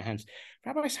fathers are in their hands.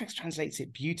 Rabbi Sachs translates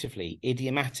it beautifully,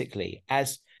 idiomatically,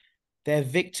 as they're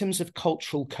victims of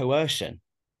cultural coercion.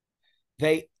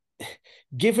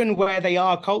 Given where they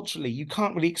are culturally, you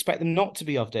can't really expect them not to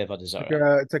be of Avodah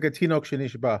Zarah. It's like a Tinok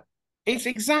Shenishba. It's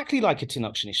exactly like a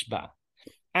Tinok Shenishba.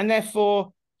 And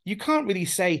therefore, you can't really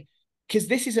say, because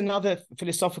this is another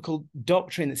philosophical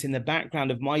doctrine that's in the background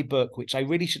of my book, which I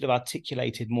really should have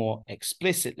articulated more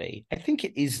explicitly. I think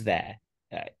it is there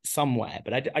somewhere,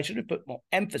 but I should have put more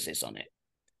emphasis on it.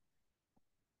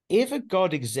 If a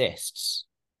God exists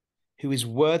who is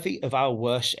worthy of our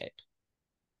worship,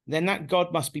 then that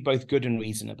God must be both good and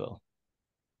reasonable.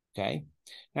 Okay?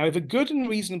 Now, if a good and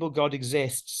reasonable God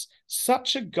exists,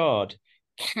 such a God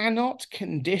cannot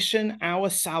condition our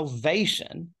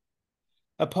salvation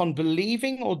upon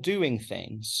believing or doing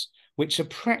things which are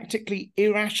practically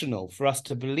irrational for us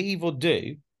to believe or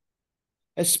do,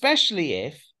 especially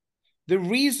if the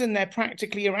reason they're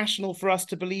practically irrational for us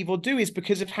to believe or do is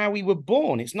because of how we were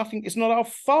born. It's not our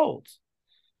fault.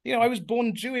 I was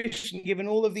born Jewish and given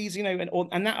all of these, and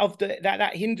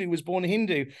that Hindu was born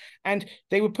Hindu, and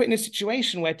they were put in a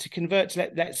situation where to convert to,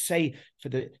 let's say, for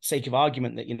the sake of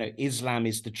argument, that Islam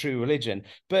is the true religion,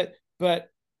 but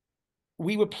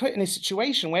we were put in a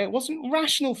situation where it wasn't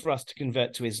rational for us to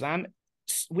convert to Islam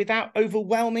without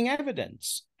overwhelming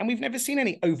evidence, and we've never seen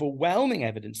any overwhelming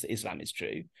evidence that Islam is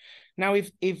true. Now, if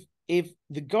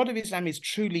the God of Islam is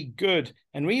truly good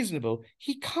and reasonable,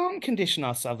 he can't condition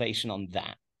our salvation on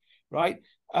that. Right?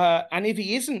 And if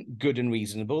he isn't good and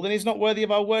reasonable, then he's not worthy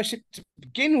of our worship to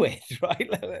begin with, right?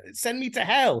 Send me to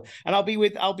hell, and I'll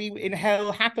be in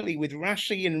hell happily with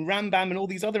Rashi and Rambam and all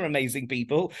these other amazing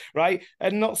people, right?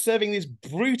 And not serving this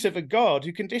brute of a God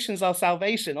who conditions our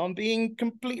salvation on being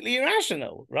completely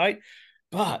irrational, right?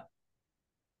 But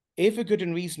if a good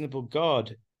and reasonable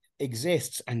God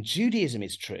exists and Judaism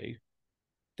is true,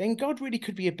 then God really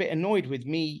could be a bit annoyed with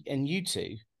me and you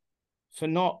two for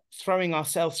not throwing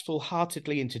ourselves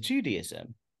full-heartedly into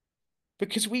Judaism,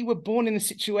 because we were born in a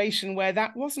situation where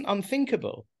that wasn't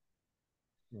unthinkable.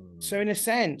 So in a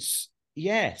sense,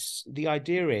 yes, the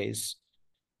idea is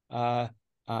a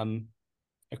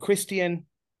Christian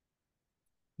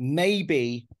may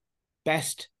be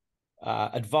best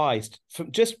advised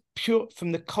from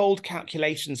the cold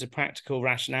calculations of practical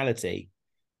rationality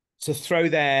to throw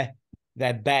their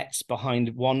bets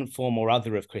behind one form or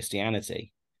other of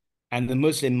Christianity. And the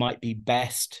Muslim might be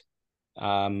best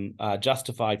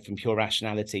justified from pure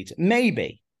rationality to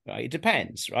maybe, right? It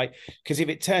depends, right? Because if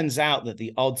it turns out that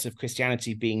the odds of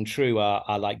Christianity being true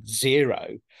are like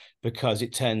zero, because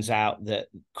it turns out that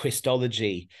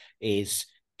Christology is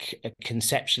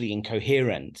conceptually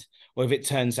incoherent, or if it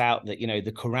turns out that,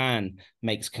 the Quran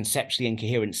makes conceptually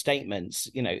incoherent statements,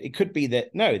 it could be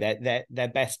that, no, they're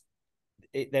best.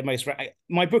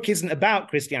 My book isn't about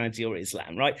Christianity or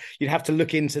Islam, right? You'd have to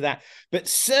look into that. But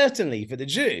certainly for the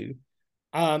Jew,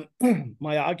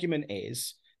 my argument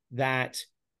is that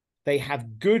they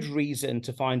have good reason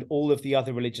to find all of the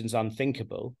other religions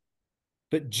unthinkable,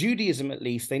 but Judaism, at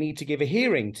least, they need to give a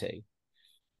hearing to.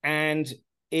 And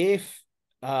if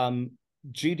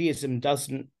Judaism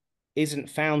isn't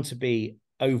found to be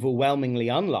overwhelmingly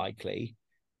unlikely,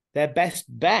 their best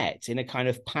bet in a kind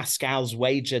of Pascal's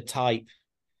wager type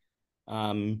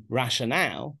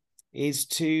rationale is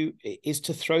to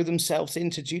throw themselves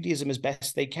into Judaism as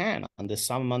best they can under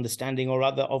some understanding or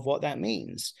other of what that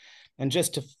means. And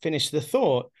just to finish the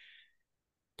thought,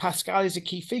 Pascal is a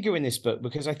key figure in this book,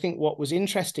 because I think what was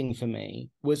interesting for me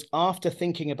was, after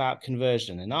thinking about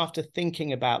conversion and after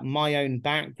thinking about my own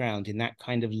background in that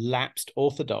kind of lapsed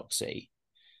orthodoxy,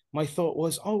 my thought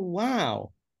was, oh,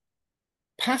 wow,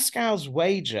 Pascal's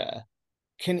wager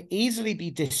can easily be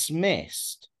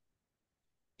dismissed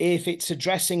if it's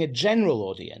addressing a general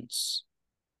audience,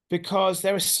 because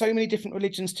there are so many different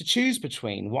religions to choose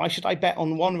between. Why should I bet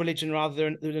on one religion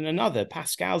rather than another?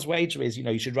 Pascal's wager is,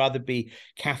 you should rather be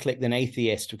Catholic than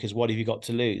atheist, because what have you got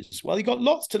to lose? Well, you've got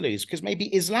lots to lose, because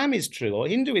maybe Islam is true, or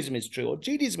Hinduism is true, or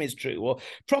Judaism is true, or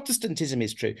Protestantism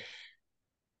is true.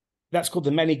 That's called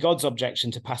the many gods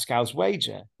objection to Pascal's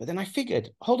wager. But then I figured,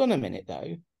 hold on a minute,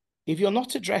 though. If you're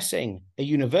not addressing a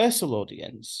universal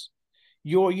audience,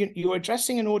 you're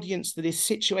addressing an audience that is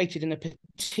situated in a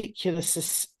particular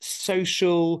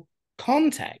social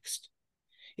context.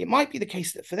 It might be the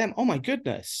case that for them, oh my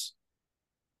goodness,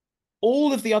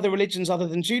 all of the other religions other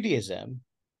than Judaism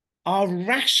are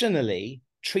rationally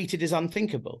treated as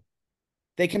unthinkable.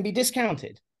 They can be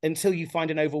discounted until you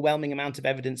find an overwhelming amount of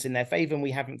evidence in their favor, and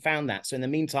we haven't found that. So in the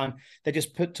meantime, they're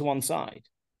just put to one side.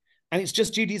 And it's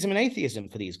just Judaism and atheism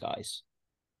for these guys.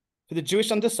 For the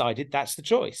Jewish undecided, that's the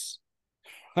choice,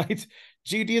 right?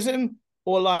 Judaism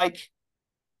or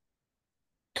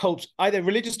either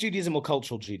religious Judaism or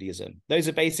cultural Judaism. Those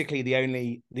are basically the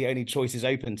only choices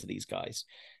open to these guys.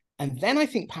 And then I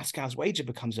think Pascal's wager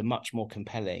becomes a much more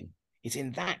compelling. It's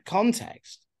in that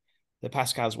context that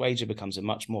Pascal's wager becomes a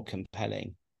much more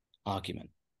compelling argument.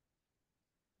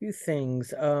 Few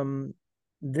things.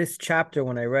 This chapter,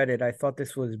 when I read it, I thought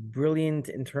this was brilliant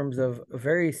in terms of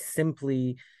very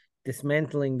simply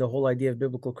dismantling the whole idea of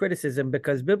biblical criticism,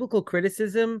 because biblical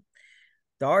criticism,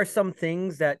 there are some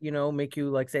things that, make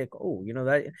you say, oh,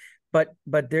 that,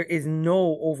 but there is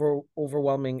no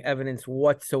overwhelming evidence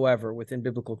whatsoever within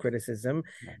biblical criticism.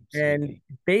 Absolutely. And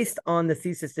based on the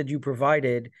thesis that you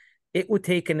provided, it would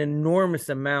take an enormous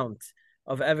amount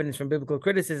of evidence from biblical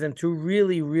criticism to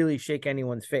really, really shake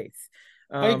anyone's faith.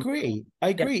 I agree.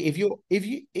 Yeah.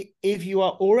 If you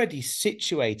are already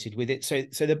situated with it,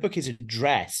 so the book is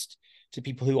addressed to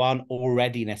people who aren't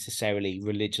already necessarily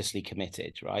religiously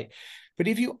committed, right? But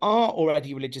if you are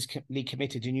already religiously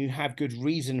committed and you have good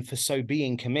reason for so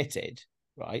being committed,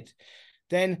 right,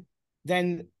 then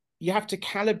you have to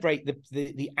calibrate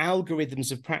the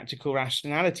algorithms of practical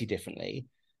rationality differently.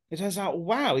 It turns out,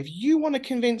 wow, if you want to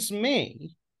convince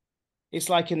me, it's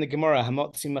like in the Gemara,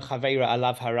 Hamotzi mechaveira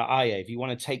alav hara'aya. If you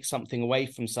want to take something away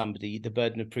from somebody, the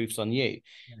burden of proof's on you.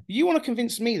 Yeah. You want to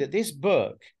convince me that this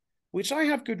book, which I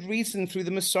have good reason through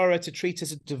the Masorah to treat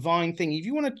as a divine thing, if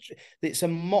you want to, it's a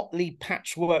motley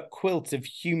patchwork quilt of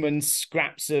human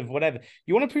scraps of whatever.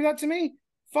 You want to prove that to me?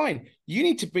 Fine. You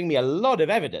need to bring me a lot of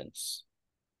evidence,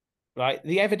 right?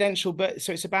 The evidential,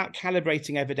 so it's about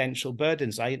calibrating evidential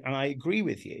burdens. And I agree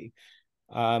with you.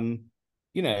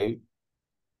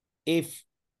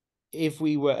 If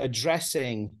we were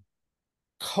addressing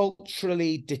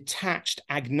culturally detached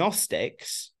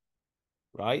agnostics,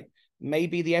 right,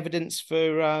 maybe the evidence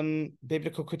for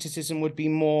biblical criticism would be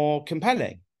more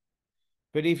compelling.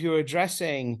 But if you're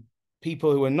addressing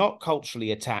people who are not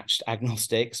culturally attached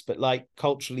agnostics, but like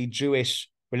culturally Jewish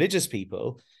religious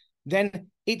people, then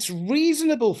it's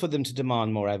reasonable for them to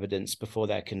demand more evidence before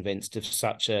they're convinced of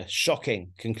such a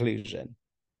shocking conclusion.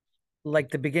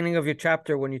 Like the beginning of your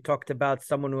chapter when you talked about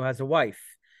someone who has a wife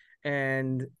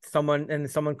and someone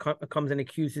comes and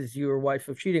accuses your wife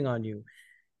of cheating on you.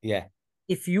 Yeah.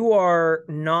 If you are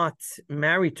not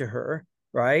married to her,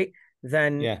 right,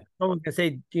 then someone can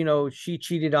say, she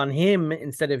cheated on him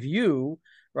instead of you,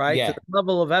 right? Yeah. So the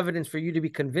level of evidence for you to be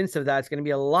convinced of that is going to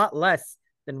be a lot less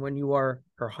than when you are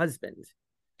her husband.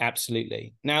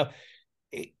 Absolutely. Now,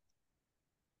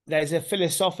 there's a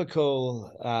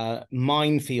philosophical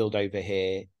minefield over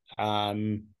here.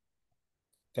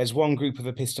 There's one group of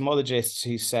epistemologists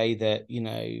who say that,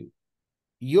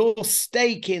 your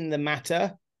stake in the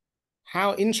matter,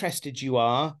 how interested you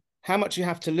are, how much you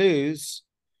have to lose,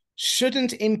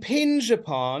 shouldn't impinge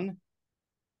upon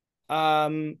how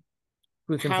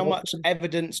much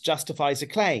evidence justifies a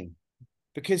claim,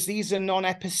 because these are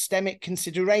non-epistemic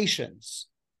considerations.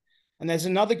 And there's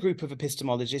another group of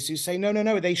epistemologists who say,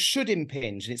 no, they should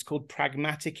impinge. And it's called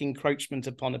pragmatic encroachment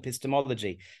upon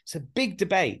epistemology. It's a big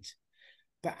debate.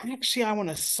 But actually, I want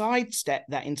to sidestep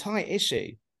that entire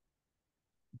issue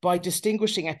by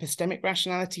distinguishing epistemic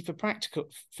rationality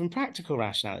from practical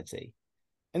rationality.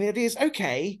 And the idea is,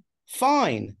 okay,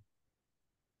 fine.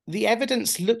 The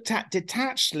evidence looked at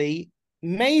detachedly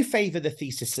may favor the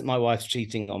thesis that my wife's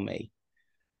cheating on me.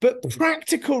 But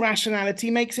practical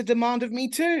rationality makes a demand of me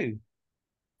too.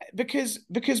 Because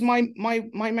my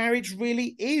marriage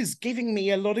really is giving me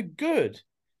a lot of good,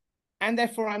 and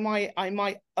therefore I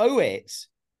might owe it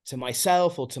to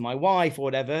myself or to my wife or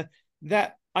whatever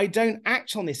that I don't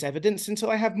act on this evidence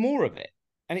until I have more of it.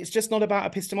 And it's just not about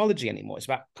epistemology anymore. It's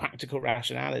about practical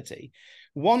rationality.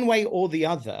 One way or the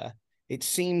other, it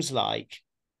seems like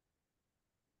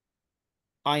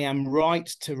I am right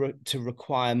to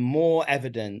require more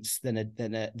evidence than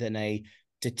a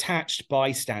detached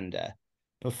bystander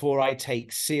before I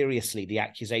take seriously the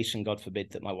accusation, God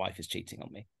forbid, that my wife is cheating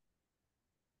on me.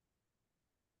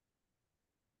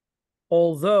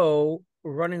 Although,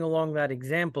 running along that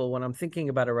example, when I'm thinking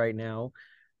about it right now,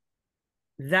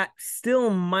 that still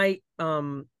might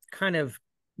the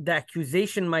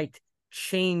accusation might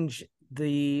change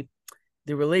the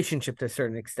relationship to a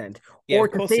certain extent. Yeah, or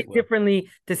of course to say it will.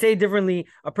 differently,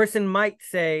 a person might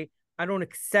say, I don't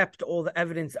accept all the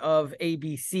evidence of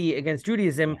ABC against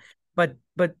Judaism, but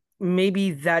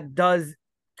maybe that does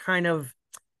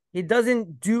it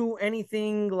doesn't do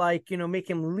anything like, make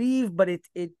him leave, but it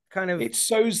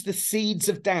sows the seeds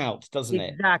of doubt, doesn't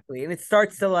it? Exactly. And it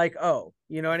starts to like, oh,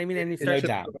 you know what I mean? And No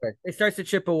doubt. It starts to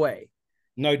chip away.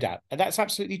 No doubt. And that's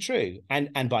absolutely true.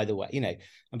 And by the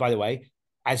way,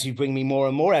 as you bring me more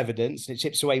and more evidence, and it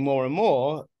chips away more and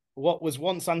more, what was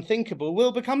once unthinkable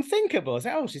will become thinkable. It's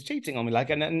like, oh, she's cheating on me.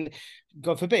 And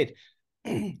God forbid.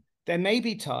 There may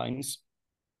be times,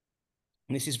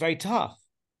 and this is very tough,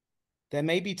 there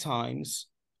may be times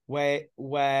where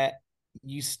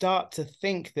you start to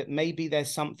think that maybe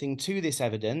there's something to this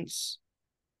evidence,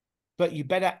 but you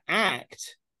better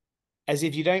act as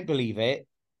if you don't believe it,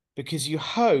 because you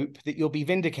hope that you'll be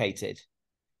vindicated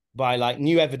by like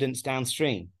new evidence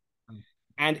downstream.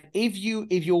 And if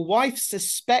your wife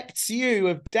suspects you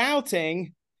of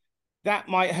doubting, that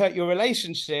might hurt your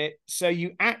relationship. So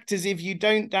you act as if you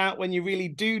don't doubt when you really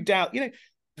do doubt.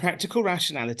 Practical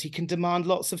rationality can demand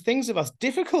lots of things of us,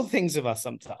 difficult things of us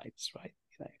sometimes, right?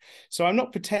 So I'm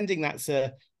not pretending that's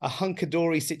a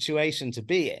hunky-dory situation to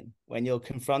be in when you're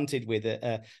confronted with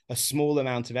a small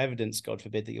amount of evidence, God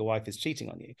forbid, that your wife is cheating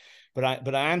on you. But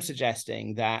I am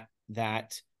suggesting that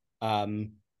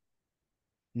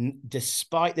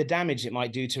despite the damage it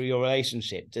might do to your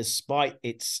relationship, despite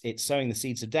it's sowing the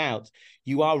seeds of doubt,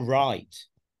 you are right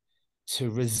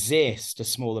to resist a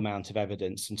small amount of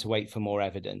evidence and to wait for more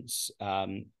evidence.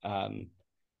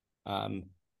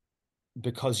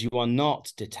 Because you are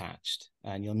not detached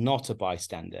and you're not a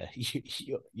bystander.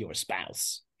 You're a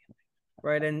spouse.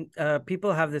 Right. And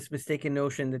people have this mistaken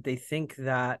notion that they think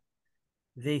that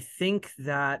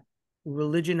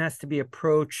religion has to be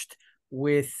approached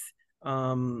with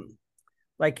if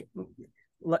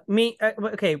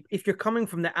you're coming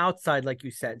from the outside, like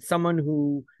you said, someone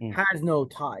who has no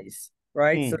ties,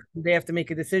 right? So they have to make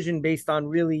a decision based on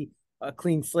really a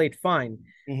clean slate, fine.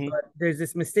 But there's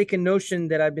this mistaken notion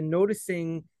that I've been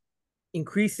noticing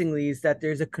increasingly, is that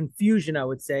there's a confusion, I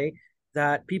would say,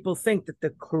 that people think that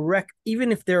the correct,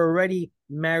 even if they're already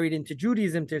married into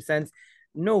Judaism to a sense,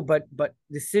 no, but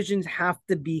decisions have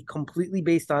to be completely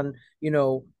based on,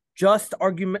 just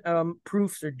argument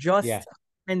proofs or just,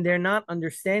 and they're not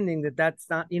understanding that that's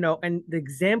not, and the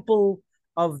example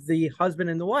of the husband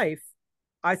and the wife,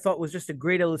 I thought was just a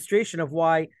great illustration of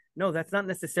why, no, that's not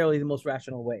necessarily the most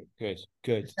rational way.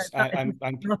 Good. I'm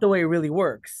not the way it really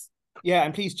works. Yeah,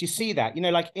 I'm pleased you see that.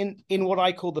 Like in what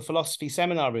I call the philosophy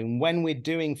seminar room, when we're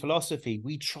doing philosophy,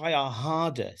 we try our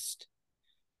hardest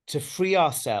to free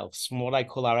ourselves from what I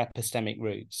call our epistemic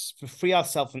roots, to free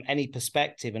ourselves from any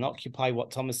perspective and occupy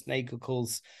what Thomas Nagel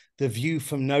calls the view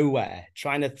from nowhere,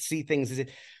 trying to see things as it.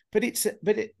 But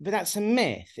that's a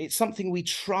myth. It's something we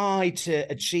try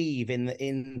to achieve in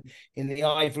the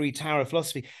ivory tower of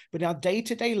philosophy. But in our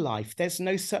day-to-day life, there's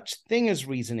no such thing as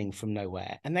reasoning from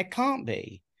nowhere, and there can't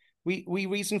be. We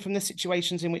reason from the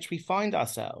situations in which we find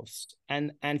ourselves,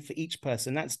 and for each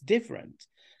person that's different.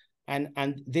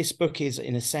 And this book is,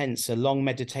 in a sense, a long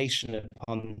meditation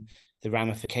upon the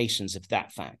ramifications of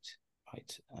that fact.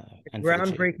 Right.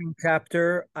 Groundbreaking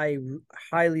chapter. I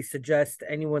highly suggest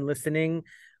anyone listening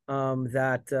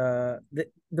that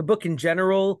the book in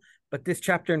general, but this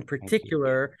chapter in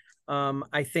particular,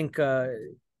 I think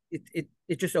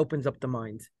it just opens up the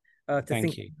mind to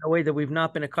think in a way that we've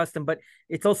not been accustomed. But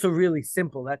it's also really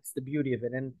simple. That's the beauty of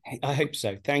it. And I hope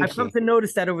so. Thank you. I've come to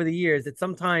notice that over the years, that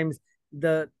sometimes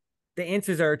the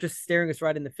answers are just staring us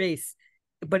right in the face,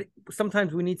 but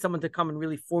sometimes we need someone to come and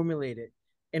really formulate it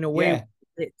in a way that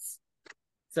fits.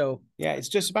 So it's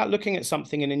just about looking at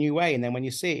something in a new way, and then when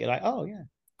you see it, you're like, oh yeah,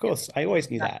 of course, I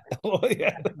always knew that.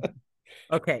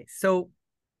 Okay, so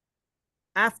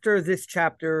after this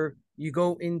chapter, you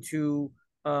go into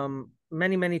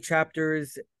many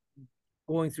chapters,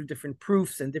 going through different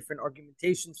proofs and different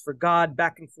argumentations for God,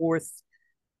 back and forth.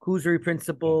 Kuzari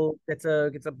principle gets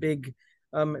a big,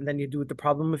 and then you do with the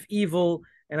problem of evil.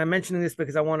 And I'm mentioning this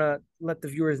because I want to let the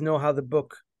viewers know how the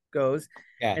book goes.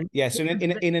 So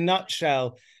in a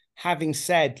nutshell, having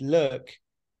said, look,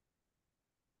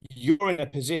 you're in a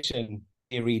position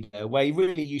a reader where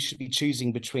really you should be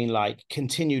choosing between like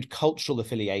continued cultural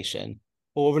affiliation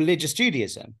or religious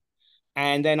Judaism.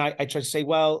 And then I try to say,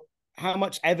 well, how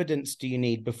much evidence do you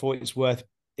need before it's worth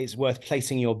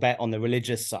placing your bet on the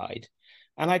religious side?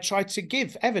 And I try to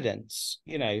give evidence,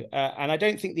 and I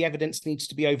don't think the evidence needs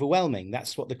to be overwhelming.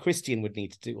 That's what the Christian would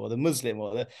need to do, or the Muslim,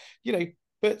 or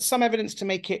but some evidence to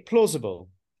make it plausible.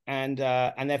 And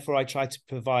therefore I try to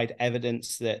provide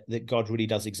evidence that God really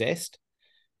does exist.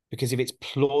 Because if it's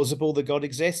plausible that God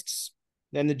exists,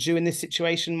 then the Jew in this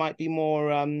situation might be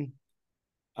more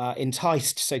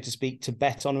enticed, so to speak, to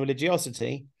bet on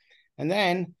religiosity. And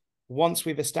then once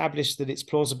we've established that it's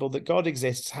plausible that God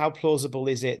exists, how plausible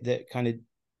is it that kind of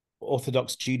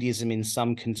Orthodox Judaism in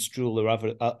some construal or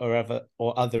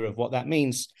other of what that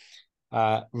means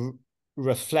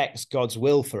reflects God's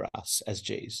will for us as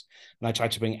Jews? And I try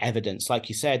to bring evidence, like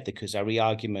you said, the Kuzari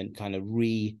argument kind of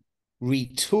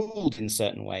retooled in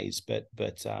certain ways, but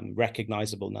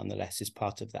recognizable nonetheless is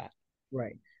part of that.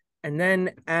 Right. And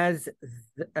then as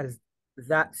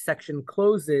that section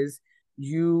closes,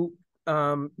 you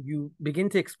begin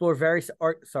to explore various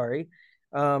art.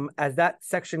 As that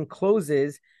section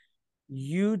closes,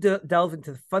 you delve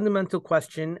into the fundamental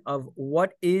question of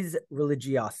what is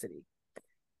religiosity.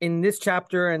 In this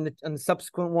chapter and the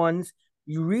subsequent ones,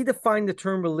 you redefine the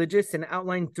term religious and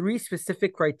outline 3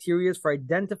 specific criteria for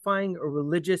identifying a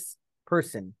religious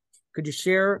person. Could you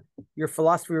share your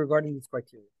philosophy regarding these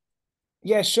criteria?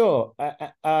 Yeah, sure.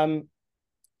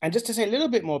 And just to say a little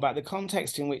bit more about the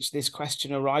context in which this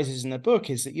question arises in the book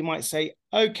is that you might say,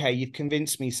 okay, you've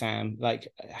convinced me, Sam, like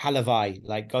halavai,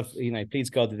 like God,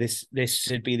 please God, this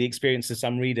should be the experience of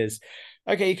some readers.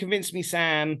 Okay, you convinced me,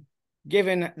 Sam,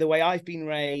 given the way I've been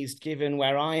raised, given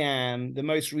where I am, the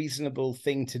most reasonable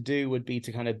thing to do would be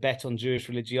to kind of bet on Jewish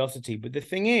religiosity. But the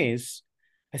thing is,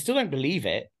 I still don't believe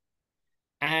it.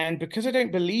 And because I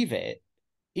don't believe it,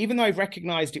 even though I've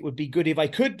recognized it would be good if I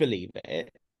could believe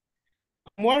it,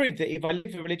 I'm worried that if I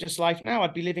live a religious life now,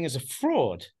 I'd be living as a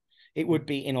fraud. It would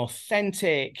be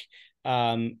inauthentic.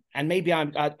 And maybe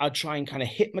I'd try and kind of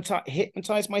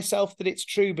hypnotize myself that it's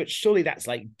true, but surely that's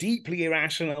like deeply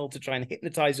irrational to try and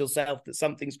hypnotize yourself that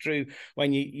something's true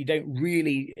when you don't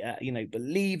really,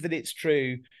 believe that it's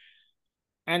true.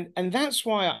 And that's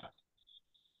why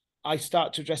I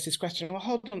start to address this question.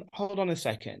 Well, hold on a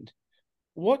second.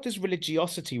 What does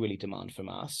religiosity really demand from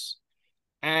us?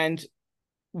 And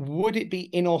would it be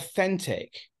inauthentic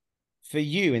for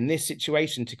you in this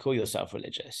situation to call yourself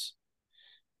religious?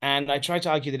 And I try to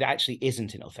argue that it actually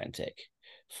isn't inauthentic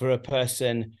for a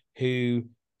person who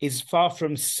is far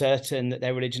from certain that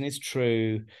their religion is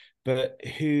true, but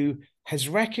who has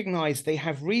recognized they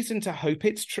have reason to hope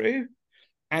it's true,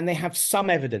 and they have some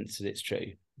evidence that it's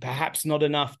true. Perhaps not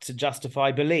enough to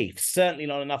justify belief, certainly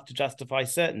not enough to justify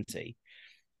certainty.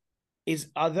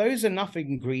 Are those enough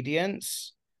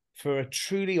ingredients for a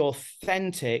truly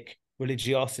authentic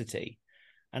religiosity?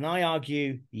 And I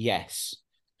argue yes,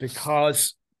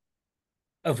 because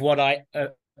of what I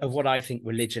think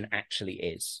religion actually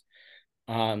is.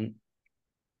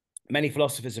 Many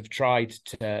philosophers have tried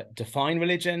to define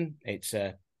religion. It's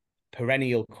a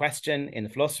perennial question in the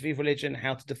philosophy of religion,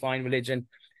 how to define religion.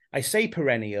 I say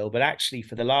perennial, but actually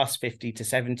for the last 70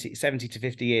 to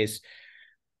 50 years,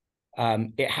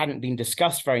 it hadn't been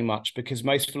discussed very much because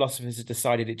most philosophers had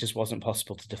decided it just wasn't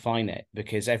possible to define it,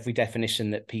 because every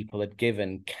definition that people had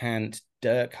given, Kant,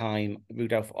 Durkheim,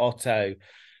 Rudolf Otto,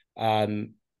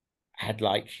 had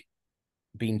like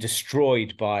been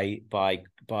destroyed by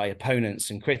opponents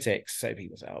and critics. So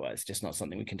people say, oh, well, it's just not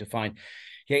something we can define.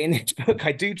 Yeah, in this book,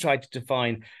 I do try to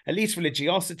define at least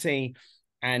religiosity,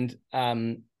 and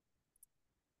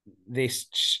these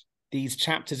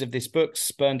chapters of this book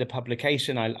spurned a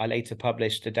publication. I later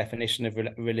published a definition of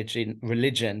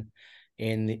religion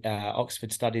in the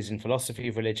Oxford Studies in Philosophy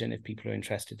of Religion, if people are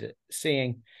interested in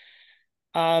seeing.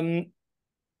 In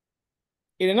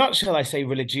a nutshell, I say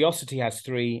religiosity has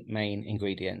 3 main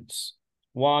ingredients.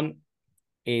 One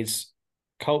is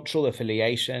cultural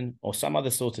affiliation or some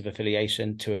other sort of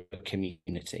affiliation to a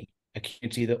community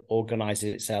that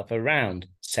organizes itself around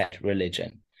said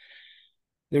religion.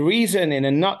 The reason, in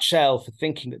a nutshell, for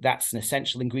thinking that that's an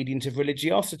essential ingredient of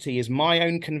religiosity is my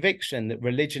own conviction that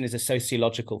religion is a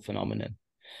sociological phenomenon.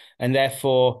 And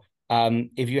therefore,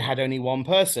 if you had only one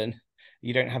person,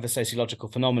 you don't have a sociological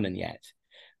phenomenon yet.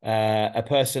 A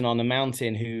person on a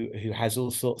mountain who has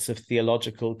all sorts of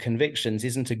theological convictions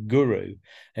isn't a guru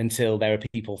until there are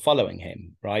people following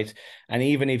him, right? And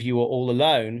even if you were all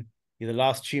alone, you're the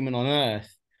last human on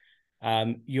earth,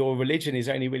 your religion is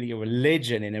only really a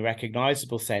religion in a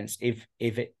recognizable sense if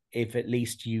if at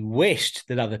least you wished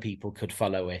that other people could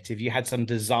follow it, if you had some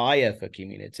desire for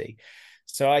community.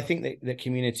 So I think that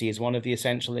community is one of the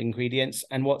essential ingredients.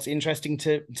 And what's interesting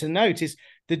to note is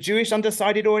the Jewish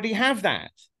undecided already have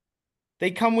that.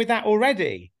 They come with that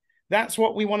already. That's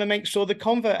what we want to make sure the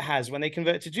convert has when they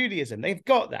convert to Judaism. They've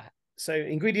got that. So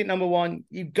ingredient number one,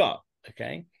 you've got,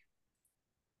 okay?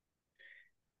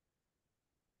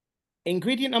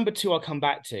 Ingredient number two, I'll come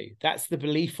back to. That's the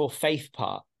belief or faith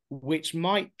part, which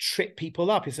might trip people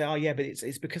up. You say, oh yeah, but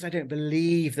it's because I don't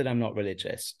believe that I'm not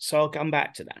religious. So I'll come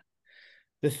back to that.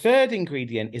 The third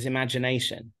ingredient is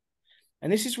imagination.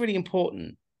 And this is really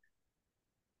important.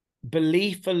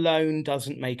 Belief alone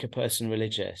doesn't make a person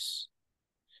religious,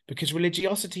 because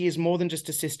religiosity is more than just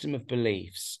a system of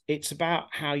beliefs. It's about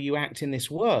how you act in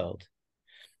this world.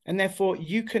 And therefore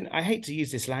you can, I hate to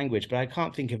use this language, but I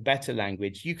can't think of better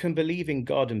language. You can believe in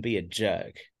God and be a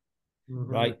jerk,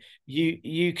 right?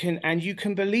 You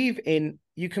can believe in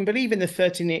the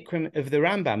 13 ikrim of the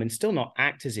Rambam and still not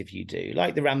act as if you do.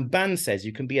 Like the Ramban says,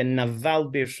 you can be a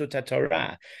naval birshut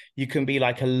Torah. You can be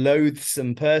like a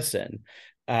loathsome person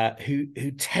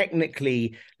who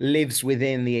technically lives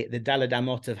within the Daled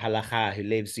Amot of halacha, who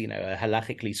lives, a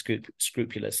halachically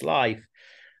scrupulous life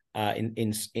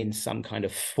in some kind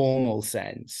of formal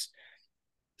sense.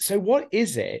 So what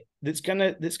is it that's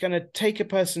gonna take a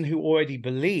person who already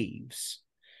believes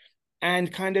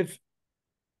and kind of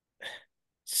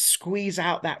squeeze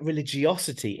out that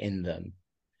religiosity in them?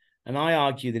 And I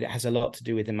argue that it has a lot to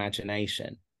do with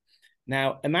imagination.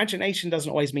 Now, imagination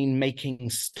doesn't always mean making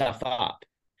stuff up.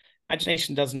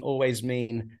 Imagination doesn't always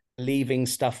mean believing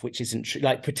stuff which isn't true,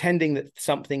 like pretending that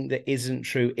something that isn't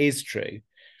true is true.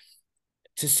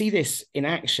 To see this in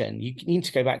action, you need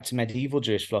to go back to medieval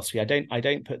Jewish philosophy. I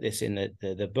don't put this in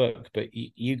the book, but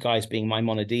you guys being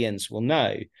Maimonideans will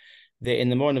know that in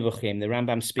the Moreh Nevuchim, the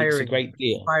Rambam speaks a great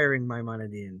deal. Aspiring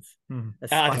Maimonideans.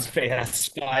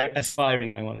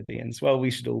 Aspiring Maimonideans. Well,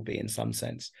 we should all be in some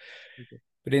sense. Okay.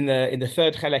 But in the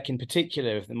third chelek in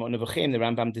particular of the Moreh Nevuchim, the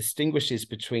Rambam distinguishes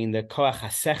between the koach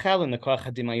hasechel and the koach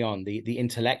hadimayon, the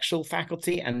intellectual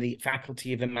faculty and the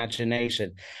faculty of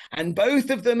imagination. And both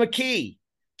of them are key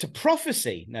to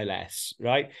prophecy, no less,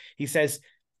 right? He says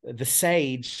the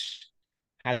sage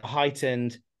has a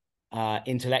heightened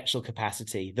intellectual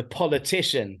capacity. The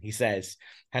politician, he says,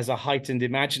 has a heightened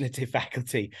imaginative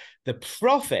faculty. The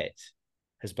prophet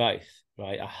has both,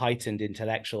 right? A heightened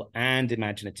intellectual and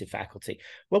imaginative faculty.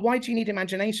 Well, why do you need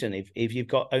imagination if you've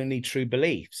got only true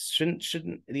beliefs? Shouldn't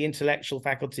the intellectual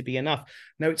faculty be enough?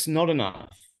 No, it's not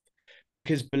enough,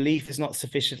 because belief is not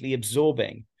sufficiently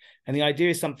absorbing. And the idea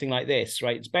is something like this,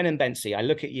 right? It's Ben and Bensi. I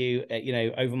look at you,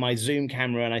 over my Zoom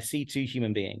camera, and I see two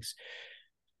human beings.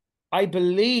 I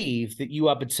believe that you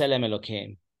are B'Tselem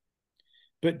Elokim,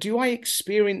 but do I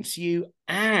experience you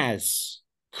as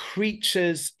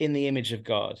creatures in the image of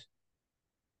God?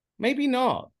 Maybe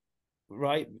not,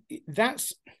 right? That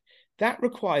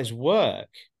requires work.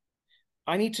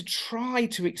 I need to try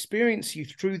to experience you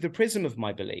through the prism of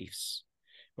my beliefs.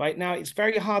 Right now, it's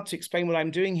very hard to explain what I'm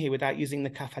doing here without using the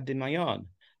kaf hadimayon.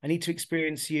 I need to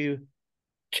experience you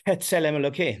ketzelem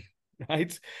elokim,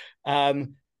 right?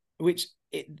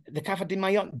 The kaf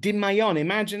hadimayon,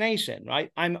 imagination,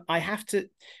 right? I have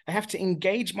to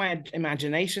engage my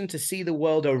imagination to see the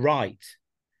world aright,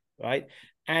 right?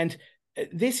 And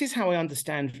this is how I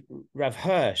understand Rav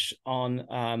Hirsch on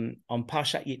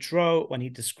Parshat Yitro when he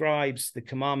describes the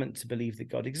commandment to believe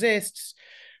that God exists.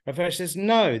 Rav Hirsch says,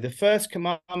 no, the first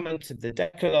commandment of the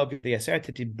Decalogue, the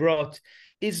Aseret Dibrot,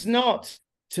 is not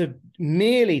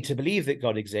merely to believe that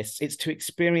God exists. It's to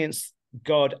experience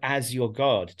God as your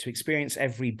God, to experience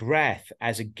every breath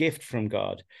as a gift from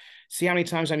God. See how many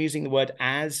times I'm using the word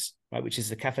as, right, which is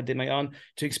the kaf hadimayon,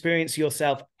 to experience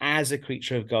yourself as a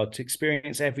creature of God, to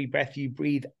experience every breath you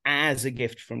breathe as a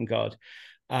gift from God.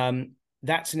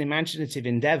 That's an imaginative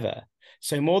endeavor.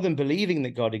 So more than believing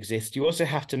that God exists, you also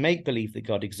have to make believe that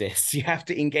God exists. You have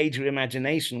to engage your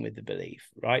imagination with the belief,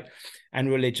 right?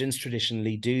 And religions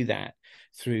traditionally do that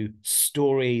through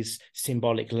stories,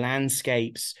 symbolic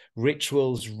landscapes,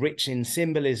 rituals rich in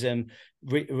symbolism.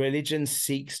 Religion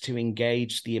seeks to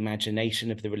engage the imagination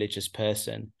of the religious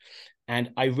person. And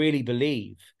I really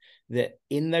believe that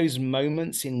in those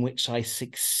moments in which I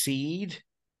succeed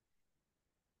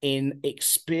in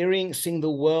experiencing the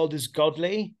world as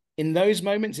godly, in those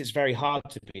moments, it's very hard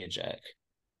to be a jerk.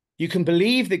 You can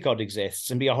believe that God exists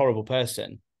and be a horrible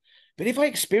person. But if I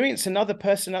experience another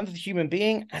person, another human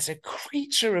being, as a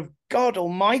creature of God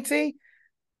Almighty,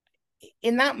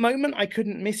 in that moment, I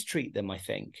couldn't mistreat them, I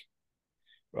think.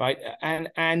 Right?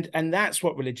 And that's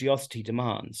what religiosity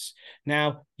demands.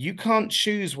 Now, you can't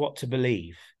choose what to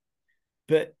believe.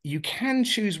 but you can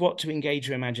choose what to engage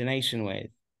your imagination with.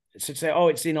 So to say, oh,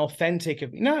 it's inauthentic.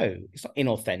 No, it's not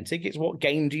inauthentic. It's what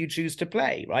game do you choose to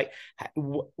play, right?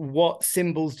 What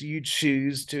symbols do you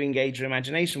choose to engage your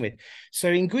imagination with? So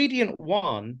ingredient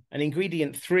 1 and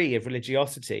ingredient 3 of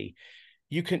religiosity,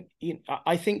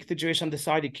 I think the Jewish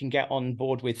Undecided can get on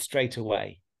board with straight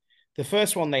away. The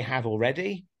first one they have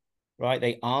already, right?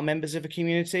 They are members of a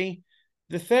community.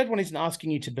 The third one isn't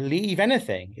asking you to believe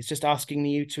anything. It's just asking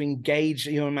you to engage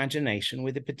your imagination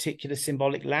with a particular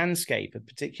symbolic landscape, a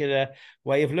particular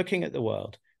way of looking at the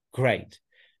world. Great.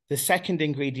 The second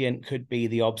ingredient could be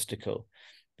the obstacle.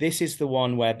 This is the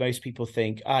one where most people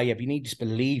think, yeah, but you need to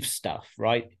believe stuff,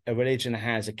 right? A religion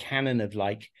has a canon of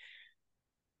like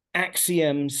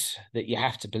axioms that you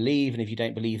have to believe. And if you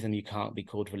don't believe them, you can't be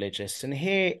called religious. And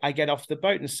here I get off the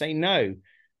boat and say, no,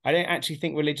 I don't actually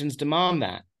think religions demand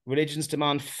that. Religions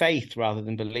demand faith rather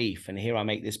than belief. And here I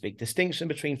make this big distinction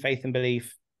between faith and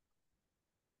belief.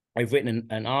 I've written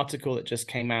an article that just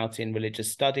came out in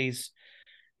Religious Studies.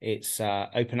 It's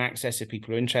open access if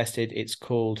people are interested. It's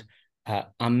called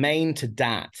Amen to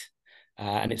Dat.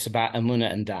 And it's about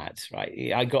Emunah and Dat,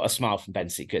 right? I got a smile from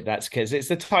Bensi. Good. That's because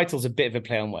the title's a bit of a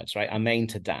play on words, right? Amen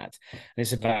to Dat. And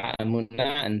it's about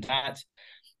Emunah and Dat.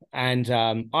 And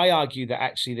I argue that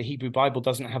actually the Hebrew Bible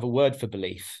doesn't have a word for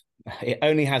belief. It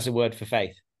only has a word for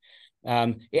faith.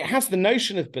 It has the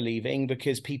notion of believing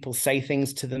because people say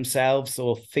things to themselves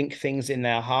or think things in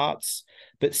their hearts,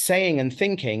 but saying and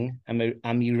thinking, amira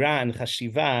and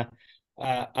chashiva,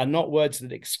 are not words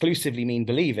that exclusively mean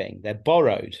believing. They're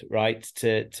borrowed, right,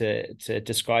 to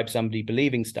describe somebody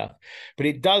believing stuff. But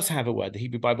it does have a word. The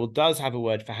Hebrew Bible does have a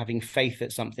word for having faith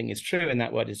that something is true, and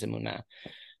that word is emunah.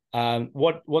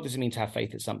 What does it mean to have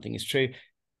faith that something is true?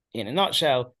 In a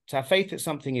nutshell, to have faith that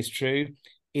something is true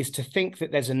is to think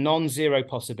that there's a non-zero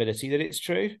possibility that it's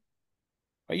true.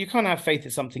 But you can't have faith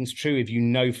that something's true if you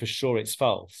know for sure it's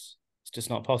false. It's just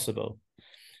not possible.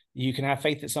 You can have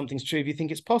faith that something's true if you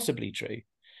think it's possibly true.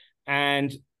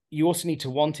 And you also need to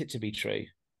want it to be true.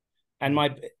 And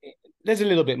there's a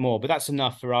little bit more, but that's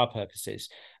enough for our purposes.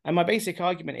 And my basic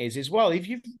argument is, well, if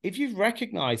you've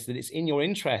recognized that it's in your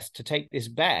interest to take this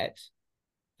bet,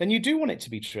 then you do want it to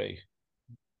be true.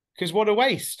 Because what a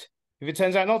waste if it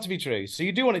turns out not to be true. So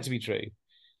you do want it to be true.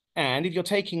 And if you're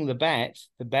taking the bet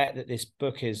that this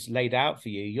book has laid out for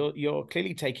you, you're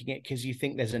clearly taking it because you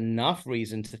think there's enough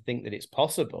reason to think that it's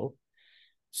possible.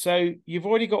 So you've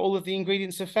already got all of the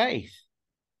ingredients of faith.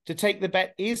 To take the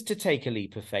bet is to take a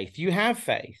leap of faith. You have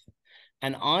faith.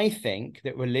 And I think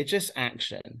that religious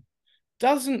action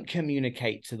doesn't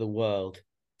communicate to the world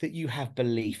that you have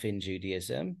belief in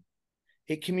Judaism.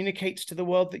 It communicates to the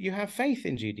world that you have faith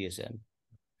in Judaism.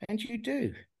 And you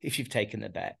do, if you've taken the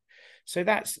bet. So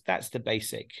that's the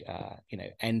basic,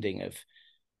 ending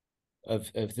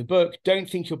of the book. Don't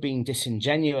think you're being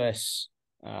disingenuous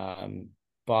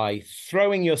by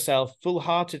throwing yourself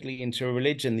full-heartedly into a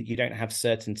religion that you don't have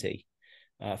certainty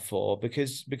for,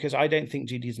 because I don't think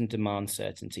Judaism demands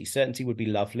certainty. Certainty would be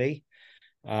lovely,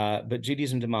 but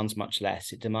Judaism demands much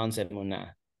less. It demands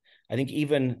emunah. I think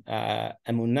even emunah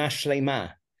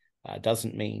shlema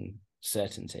doesn't mean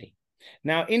certainty.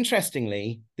 Now,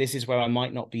 interestingly, this is where I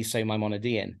might not be so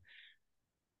Maimonidean.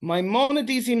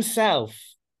 Maimonides himself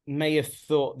may have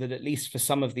thought that at least for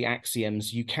some of the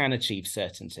axioms, you can achieve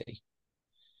certainty.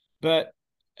 But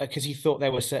because he thought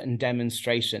there were certain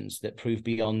demonstrations that prove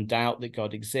beyond doubt that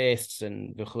God exists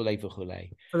and v'chulei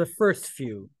v'chulei. For the first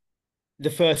few.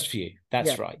 The first few,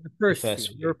 that's right. The first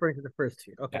few. You're referring to the first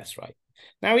few. Okay. That's right.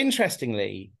 Now,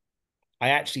 interestingly, I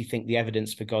actually think the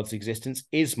evidence for God's existence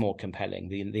is more compelling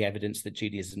than the evidence that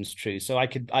Judaism's true. So I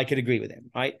could agree with him,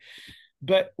 right?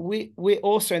 But we're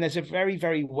also, and there's a very,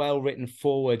 very well-written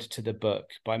foreword to the book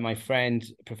by my friend,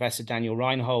 Professor Daniel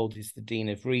Reinhold, who's the Dean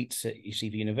of REITs at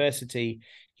Yeshiva University.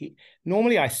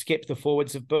 Normally I skip the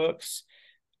forewords of books.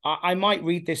 I might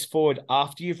read this forward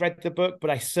after you've read the book, but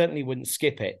I certainly wouldn't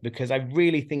skip it because I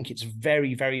really think it's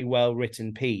very, very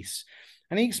well-written piece.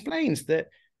 And he explains that,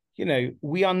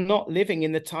 we are not living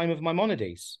in the time of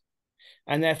Maimonides.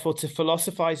 And therefore, to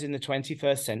philosophize in the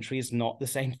 21st century is not the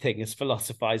same thing as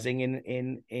philosophizing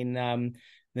in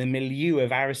the milieu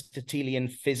of Aristotelian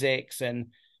physics. And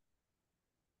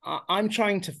I'm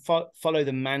trying to follow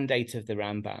the mandate of the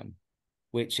Rambam,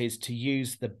 which is to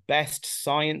use the best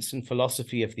science and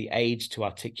philosophy of the age to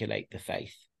articulate the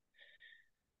faith.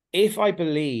 If I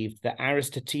believed that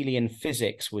Aristotelian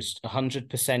physics was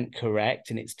 100% correct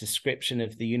in its description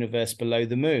of the universe below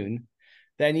the moon,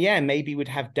 then yeah, maybe we'd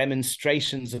have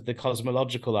demonstrations of the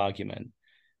cosmological argument.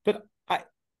 But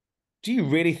do you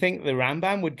really think the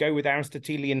Rambam would go with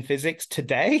Aristotelian physics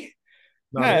today?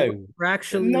 No, we're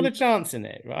actually not a chance in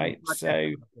it, right?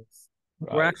 So,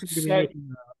 we're right.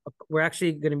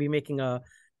 actually going to be making a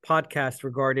podcast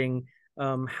regarding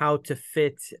how to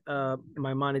fit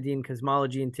Maimonidean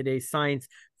cosmology in today's science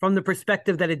from the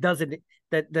perspective that it doesn't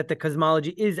that the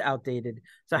cosmology is outdated.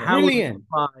 So Brilliant.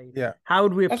 How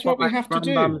would we That's apply what we have to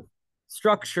Rambam's do.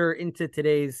 structure into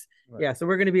today's so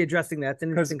we're going to be addressing that. It's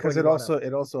an interesting because it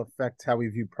also affects how we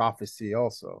view prophecy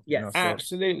also. Yes.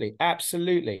 Absolutely.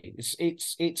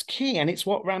 It's key, and it's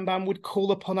what Rambam would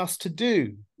call upon us to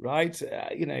do, right?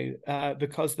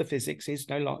 Because the physics is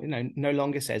no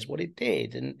longer says what it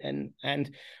did,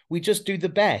 and we just do the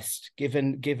best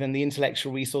given the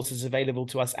intellectual resources available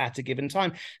to us at a given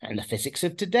time. And the physics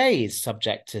of today is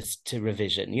subject to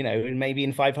revision, and maybe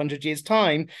in 500 years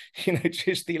time,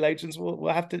 Jewish theologians will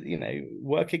have to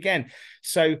work again.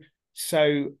 So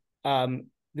the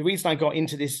reason I got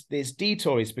into this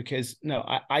detour is because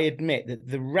I admit that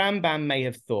the Rambam may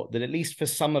have thought that at least for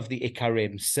some of the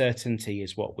Ikarim, certainty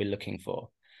is what we're looking for.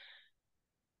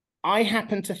 I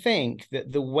happen to think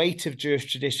that the weight of Jewish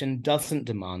tradition doesn't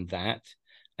demand that,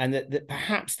 and that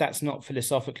perhaps that's not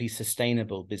philosophically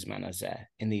sustainable Bisman Hazeh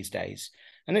in these days.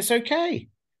 And it's okay,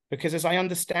 because as I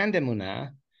understand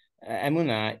Emunah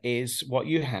is what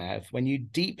you have when you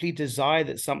deeply desire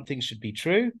that something should be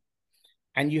true,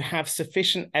 and you have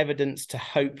sufficient evidence to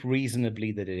hope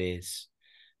reasonably that it is.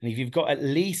 And if you've got at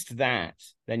least that,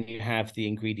 then you have the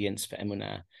ingredients for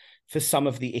Emunah. For some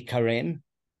of the Ikarim,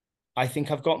 I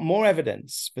think I've got more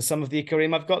evidence. For some of the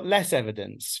Ikarim, I've got less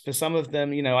evidence. For some of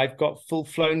them, I've got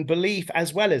full-flown belief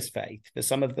as well as faith. For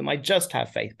some of them, I just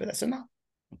have faith, but that's enough.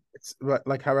 It's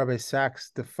like how Rabbi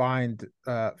Sachs defined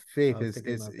faith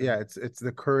it's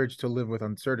the courage to live with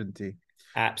uncertainty.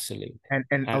 Absolutely.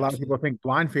 And a lot of people think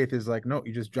blind faith is like, no,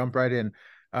 you just jump right in.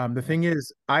 The thing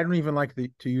is, I don't even like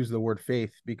to use the word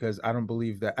faith, because I don't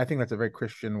believe that. I think that's a very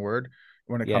Christian word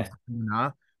when it comes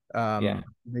to Emunah,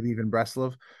 maybe even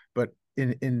Breslov. But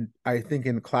I think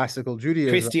in classical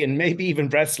Judaism, Christian, maybe even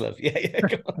Breslov.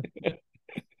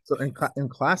 So in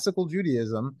classical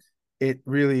Judaism, it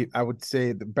really, I would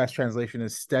say the best translation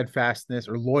is steadfastness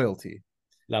or loyalty.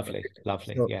 Lovely.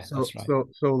 That's right.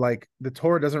 So like the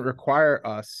Torah doesn't require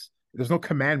us. There's no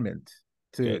commandment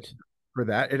for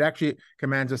that. It actually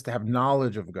commands us to have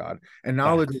knowledge of God, and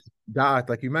knowledge is da'at,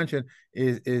 like you mentioned,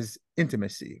 is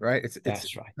intimacy, right?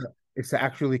 That's right. It's to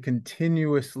actually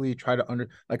continuously try to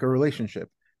like a relationship,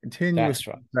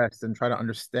 continuously invest and try to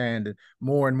understand and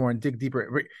more and dig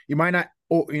deeper. You might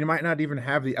not even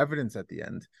have the evidence at the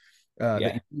end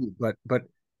that you need, but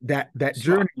that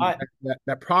journey,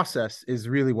 that process is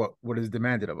really what is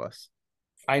demanded of us.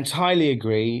 I entirely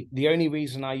agree. The only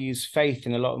reason I use faith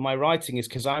in a lot of my writing is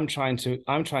because I'm trying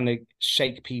to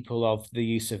shake people of the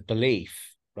use of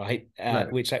belief, right?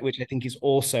 Which I think is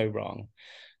also wrong.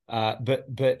 But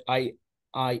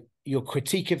your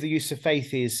critique of the use of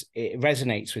faith it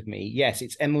resonates with me. Yes,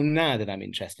 it's emunah that I'm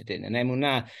interested in, and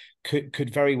emunah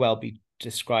could very well be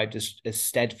described as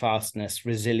steadfastness,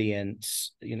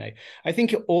 resilience. I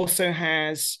think it also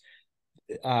has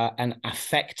an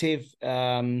affective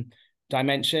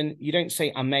dimension. You don't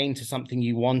say amen to something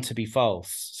you want to be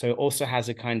false, so it also has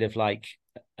a kind of like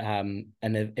an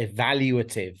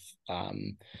evaluative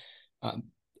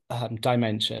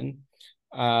dimension.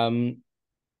 And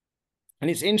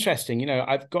it's interesting,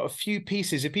 I've got a few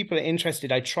pieces. If people are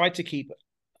interested, I try to keep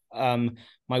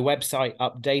my website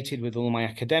updated with all my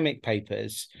academic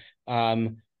papers.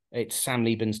 It's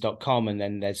samlebens.com, and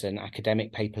then there's an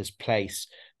academic papers place.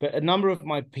 But a number of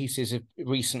my pieces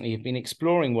recently have been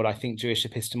exploring what I think Jewish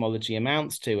epistemology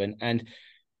amounts to. And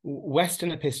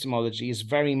Western epistemology is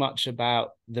very much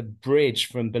about the bridge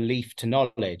from belief to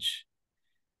knowledge.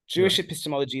 Jewish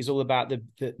epistemology is all about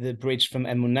the bridge from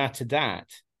emunah to dat.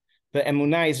 But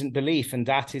emunah isn't belief and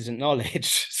dat isn't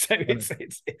knowledge. So it's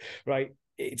right.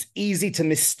 It's easy to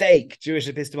mistake Jewish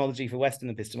epistemology for Western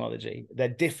epistemology. They're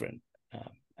different.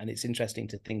 And it's interesting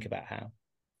to think about how.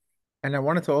 And I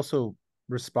wanted to also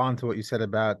respond to what you said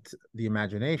about the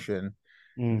imagination.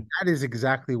 That is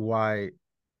exactly why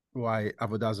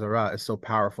Avodah Zarah is so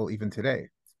powerful even today,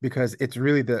 because it's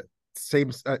really the same.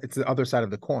 It's the other side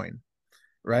of the coin,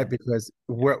 right? Because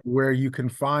where you can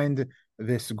find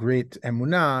this great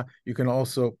emunah, you can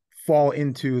also fall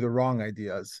into the wrong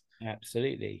ideas.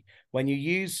 Absolutely. When you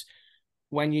use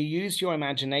your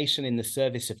imagination in the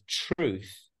service of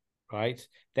truth, right,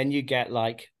 then you get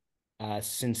like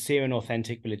sincere and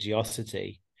authentic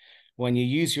religiosity. When you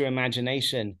use your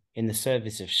imagination in the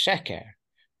service of sheker,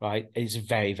 right, it's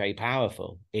very, very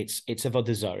powerful. It's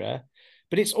avodah zarah,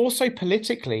 but it's also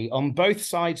politically on both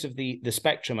sides of the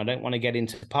spectrum. I don't want to get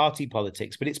into party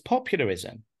politics, but it's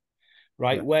popularism,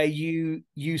 right? Yeah. Where you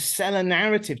sell a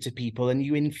narrative to people and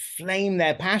you inflame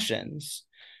their passions,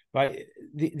 right?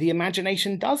 The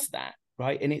imagination does that,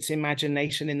 right? And it's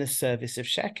imagination in the service of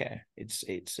sheker. It's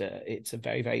a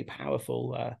very, very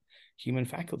powerful human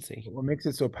faculty. What makes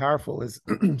it so powerful is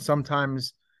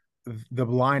sometimes the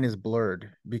line is blurred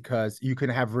because you can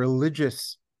have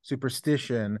religious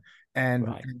superstition and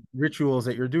Right. rituals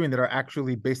that you're doing that are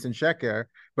actually based in sheker,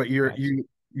 but Right.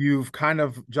 you've kind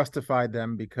of justified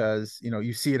them because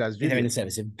you see it as They're in Judaism. the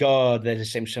service of God. They're the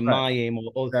same Shemayim,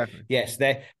 or Exactly. yes,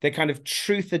 they're kind of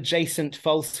truth adjacent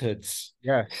falsehoods.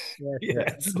 Yes.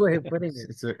 Good way of putting it.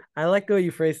 It's a, I like the way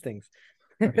you phrase things.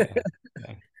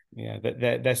 Yeah.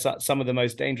 They're some of the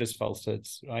most dangerous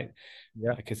falsehoods, right?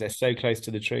 Yeah. Because they're so close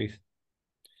to the truth.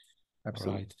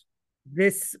 Absolutely. Right.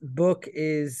 This book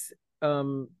is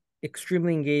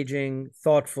extremely engaging,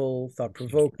 thoughtful,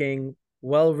 thought-provoking,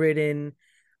 well-written.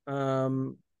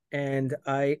 And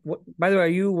by the way, are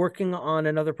you working on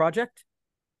another project?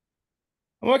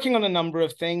 I'm working on a number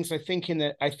of things. I think in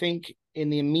the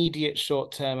immediate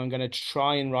short term, I'm going to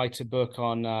try and write a book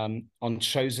on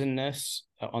chosenness,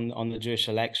 on the Jewish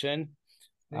election.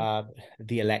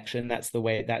 The election, that's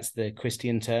the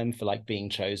Christian term for like being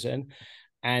chosen.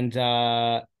 And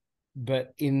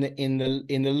but in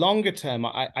the longer term,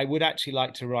 I would actually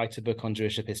like to write a book on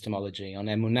Jewish epistemology, on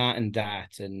emunah and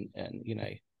dat, and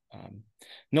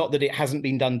not that it hasn't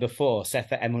been done before,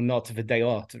 sefer emunot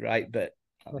v'deot, right? But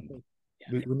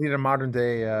we need a modern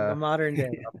day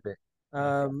update.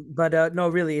 But no,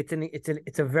 really,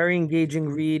 it's a very engaging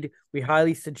read. We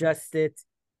highly suggest it.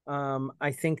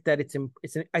 I think that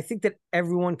I think that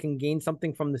everyone can gain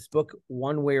something from this book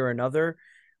one way or another.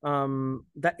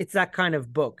 That it's that kind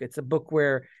of book. It's a book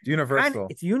where universal.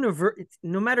 It's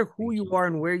no matter who you are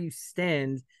and where you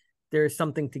stand, there is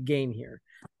something to gain here.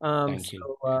 Thank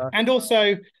you. And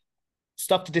also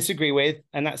stuff to disagree with,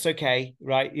 and that's okay,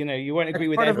 right? You won't agree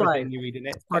with everything you read in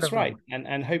it. That's right.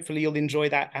 And hopefully you'll enjoy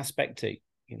that aspect too.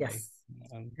 Yes.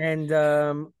 And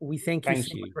we thank you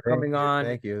so much for coming on.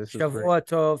 Thank you. This Shavua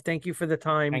Tov. Thank you for the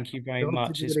time. Thank you very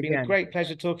much. It's been a great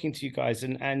pleasure talking to you guys.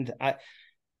 And I,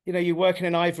 you work in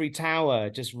an ivory tower,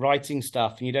 just writing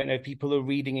stuff, and you don't know if people are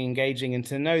reading and engaging. And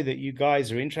to know that you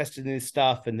guys are interested in this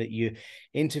stuff and that you're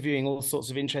interviewing all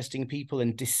sorts of interesting people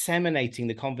and disseminating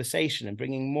the conversation and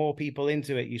bringing more people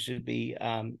into it, you should be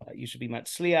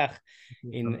matzliach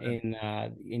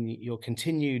in your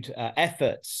continued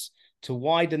efforts to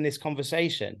widen this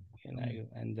conversation.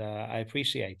 And I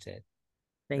appreciate it.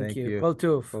 Thank you. Kol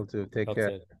Tov. Take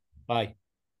care. Bye.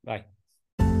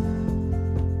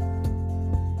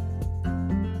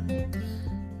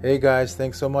 Hey guys,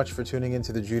 thanks so much for tuning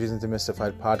into the Judaism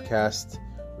Demystified podcast.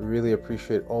 We really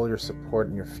appreciate all your support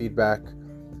and your feedback.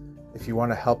 If you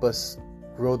want to help us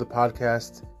grow the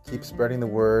podcast, keep spreading the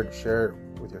word, share it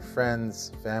with your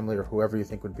friends, family, or whoever you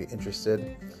think would be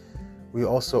interested. We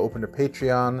also opened a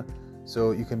Patreon, so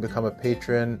you can become a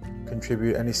patron,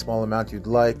 contribute any small amount you'd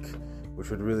like, which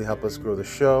would really help us grow the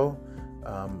show.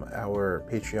 Our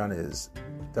Patreon is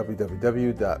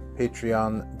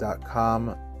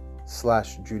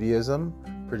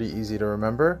www.patreon.com/Judaism. Pretty easy to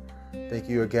remember. Thank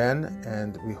you again,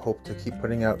 and we hope to keep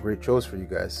putting out great shows for you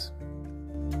guys.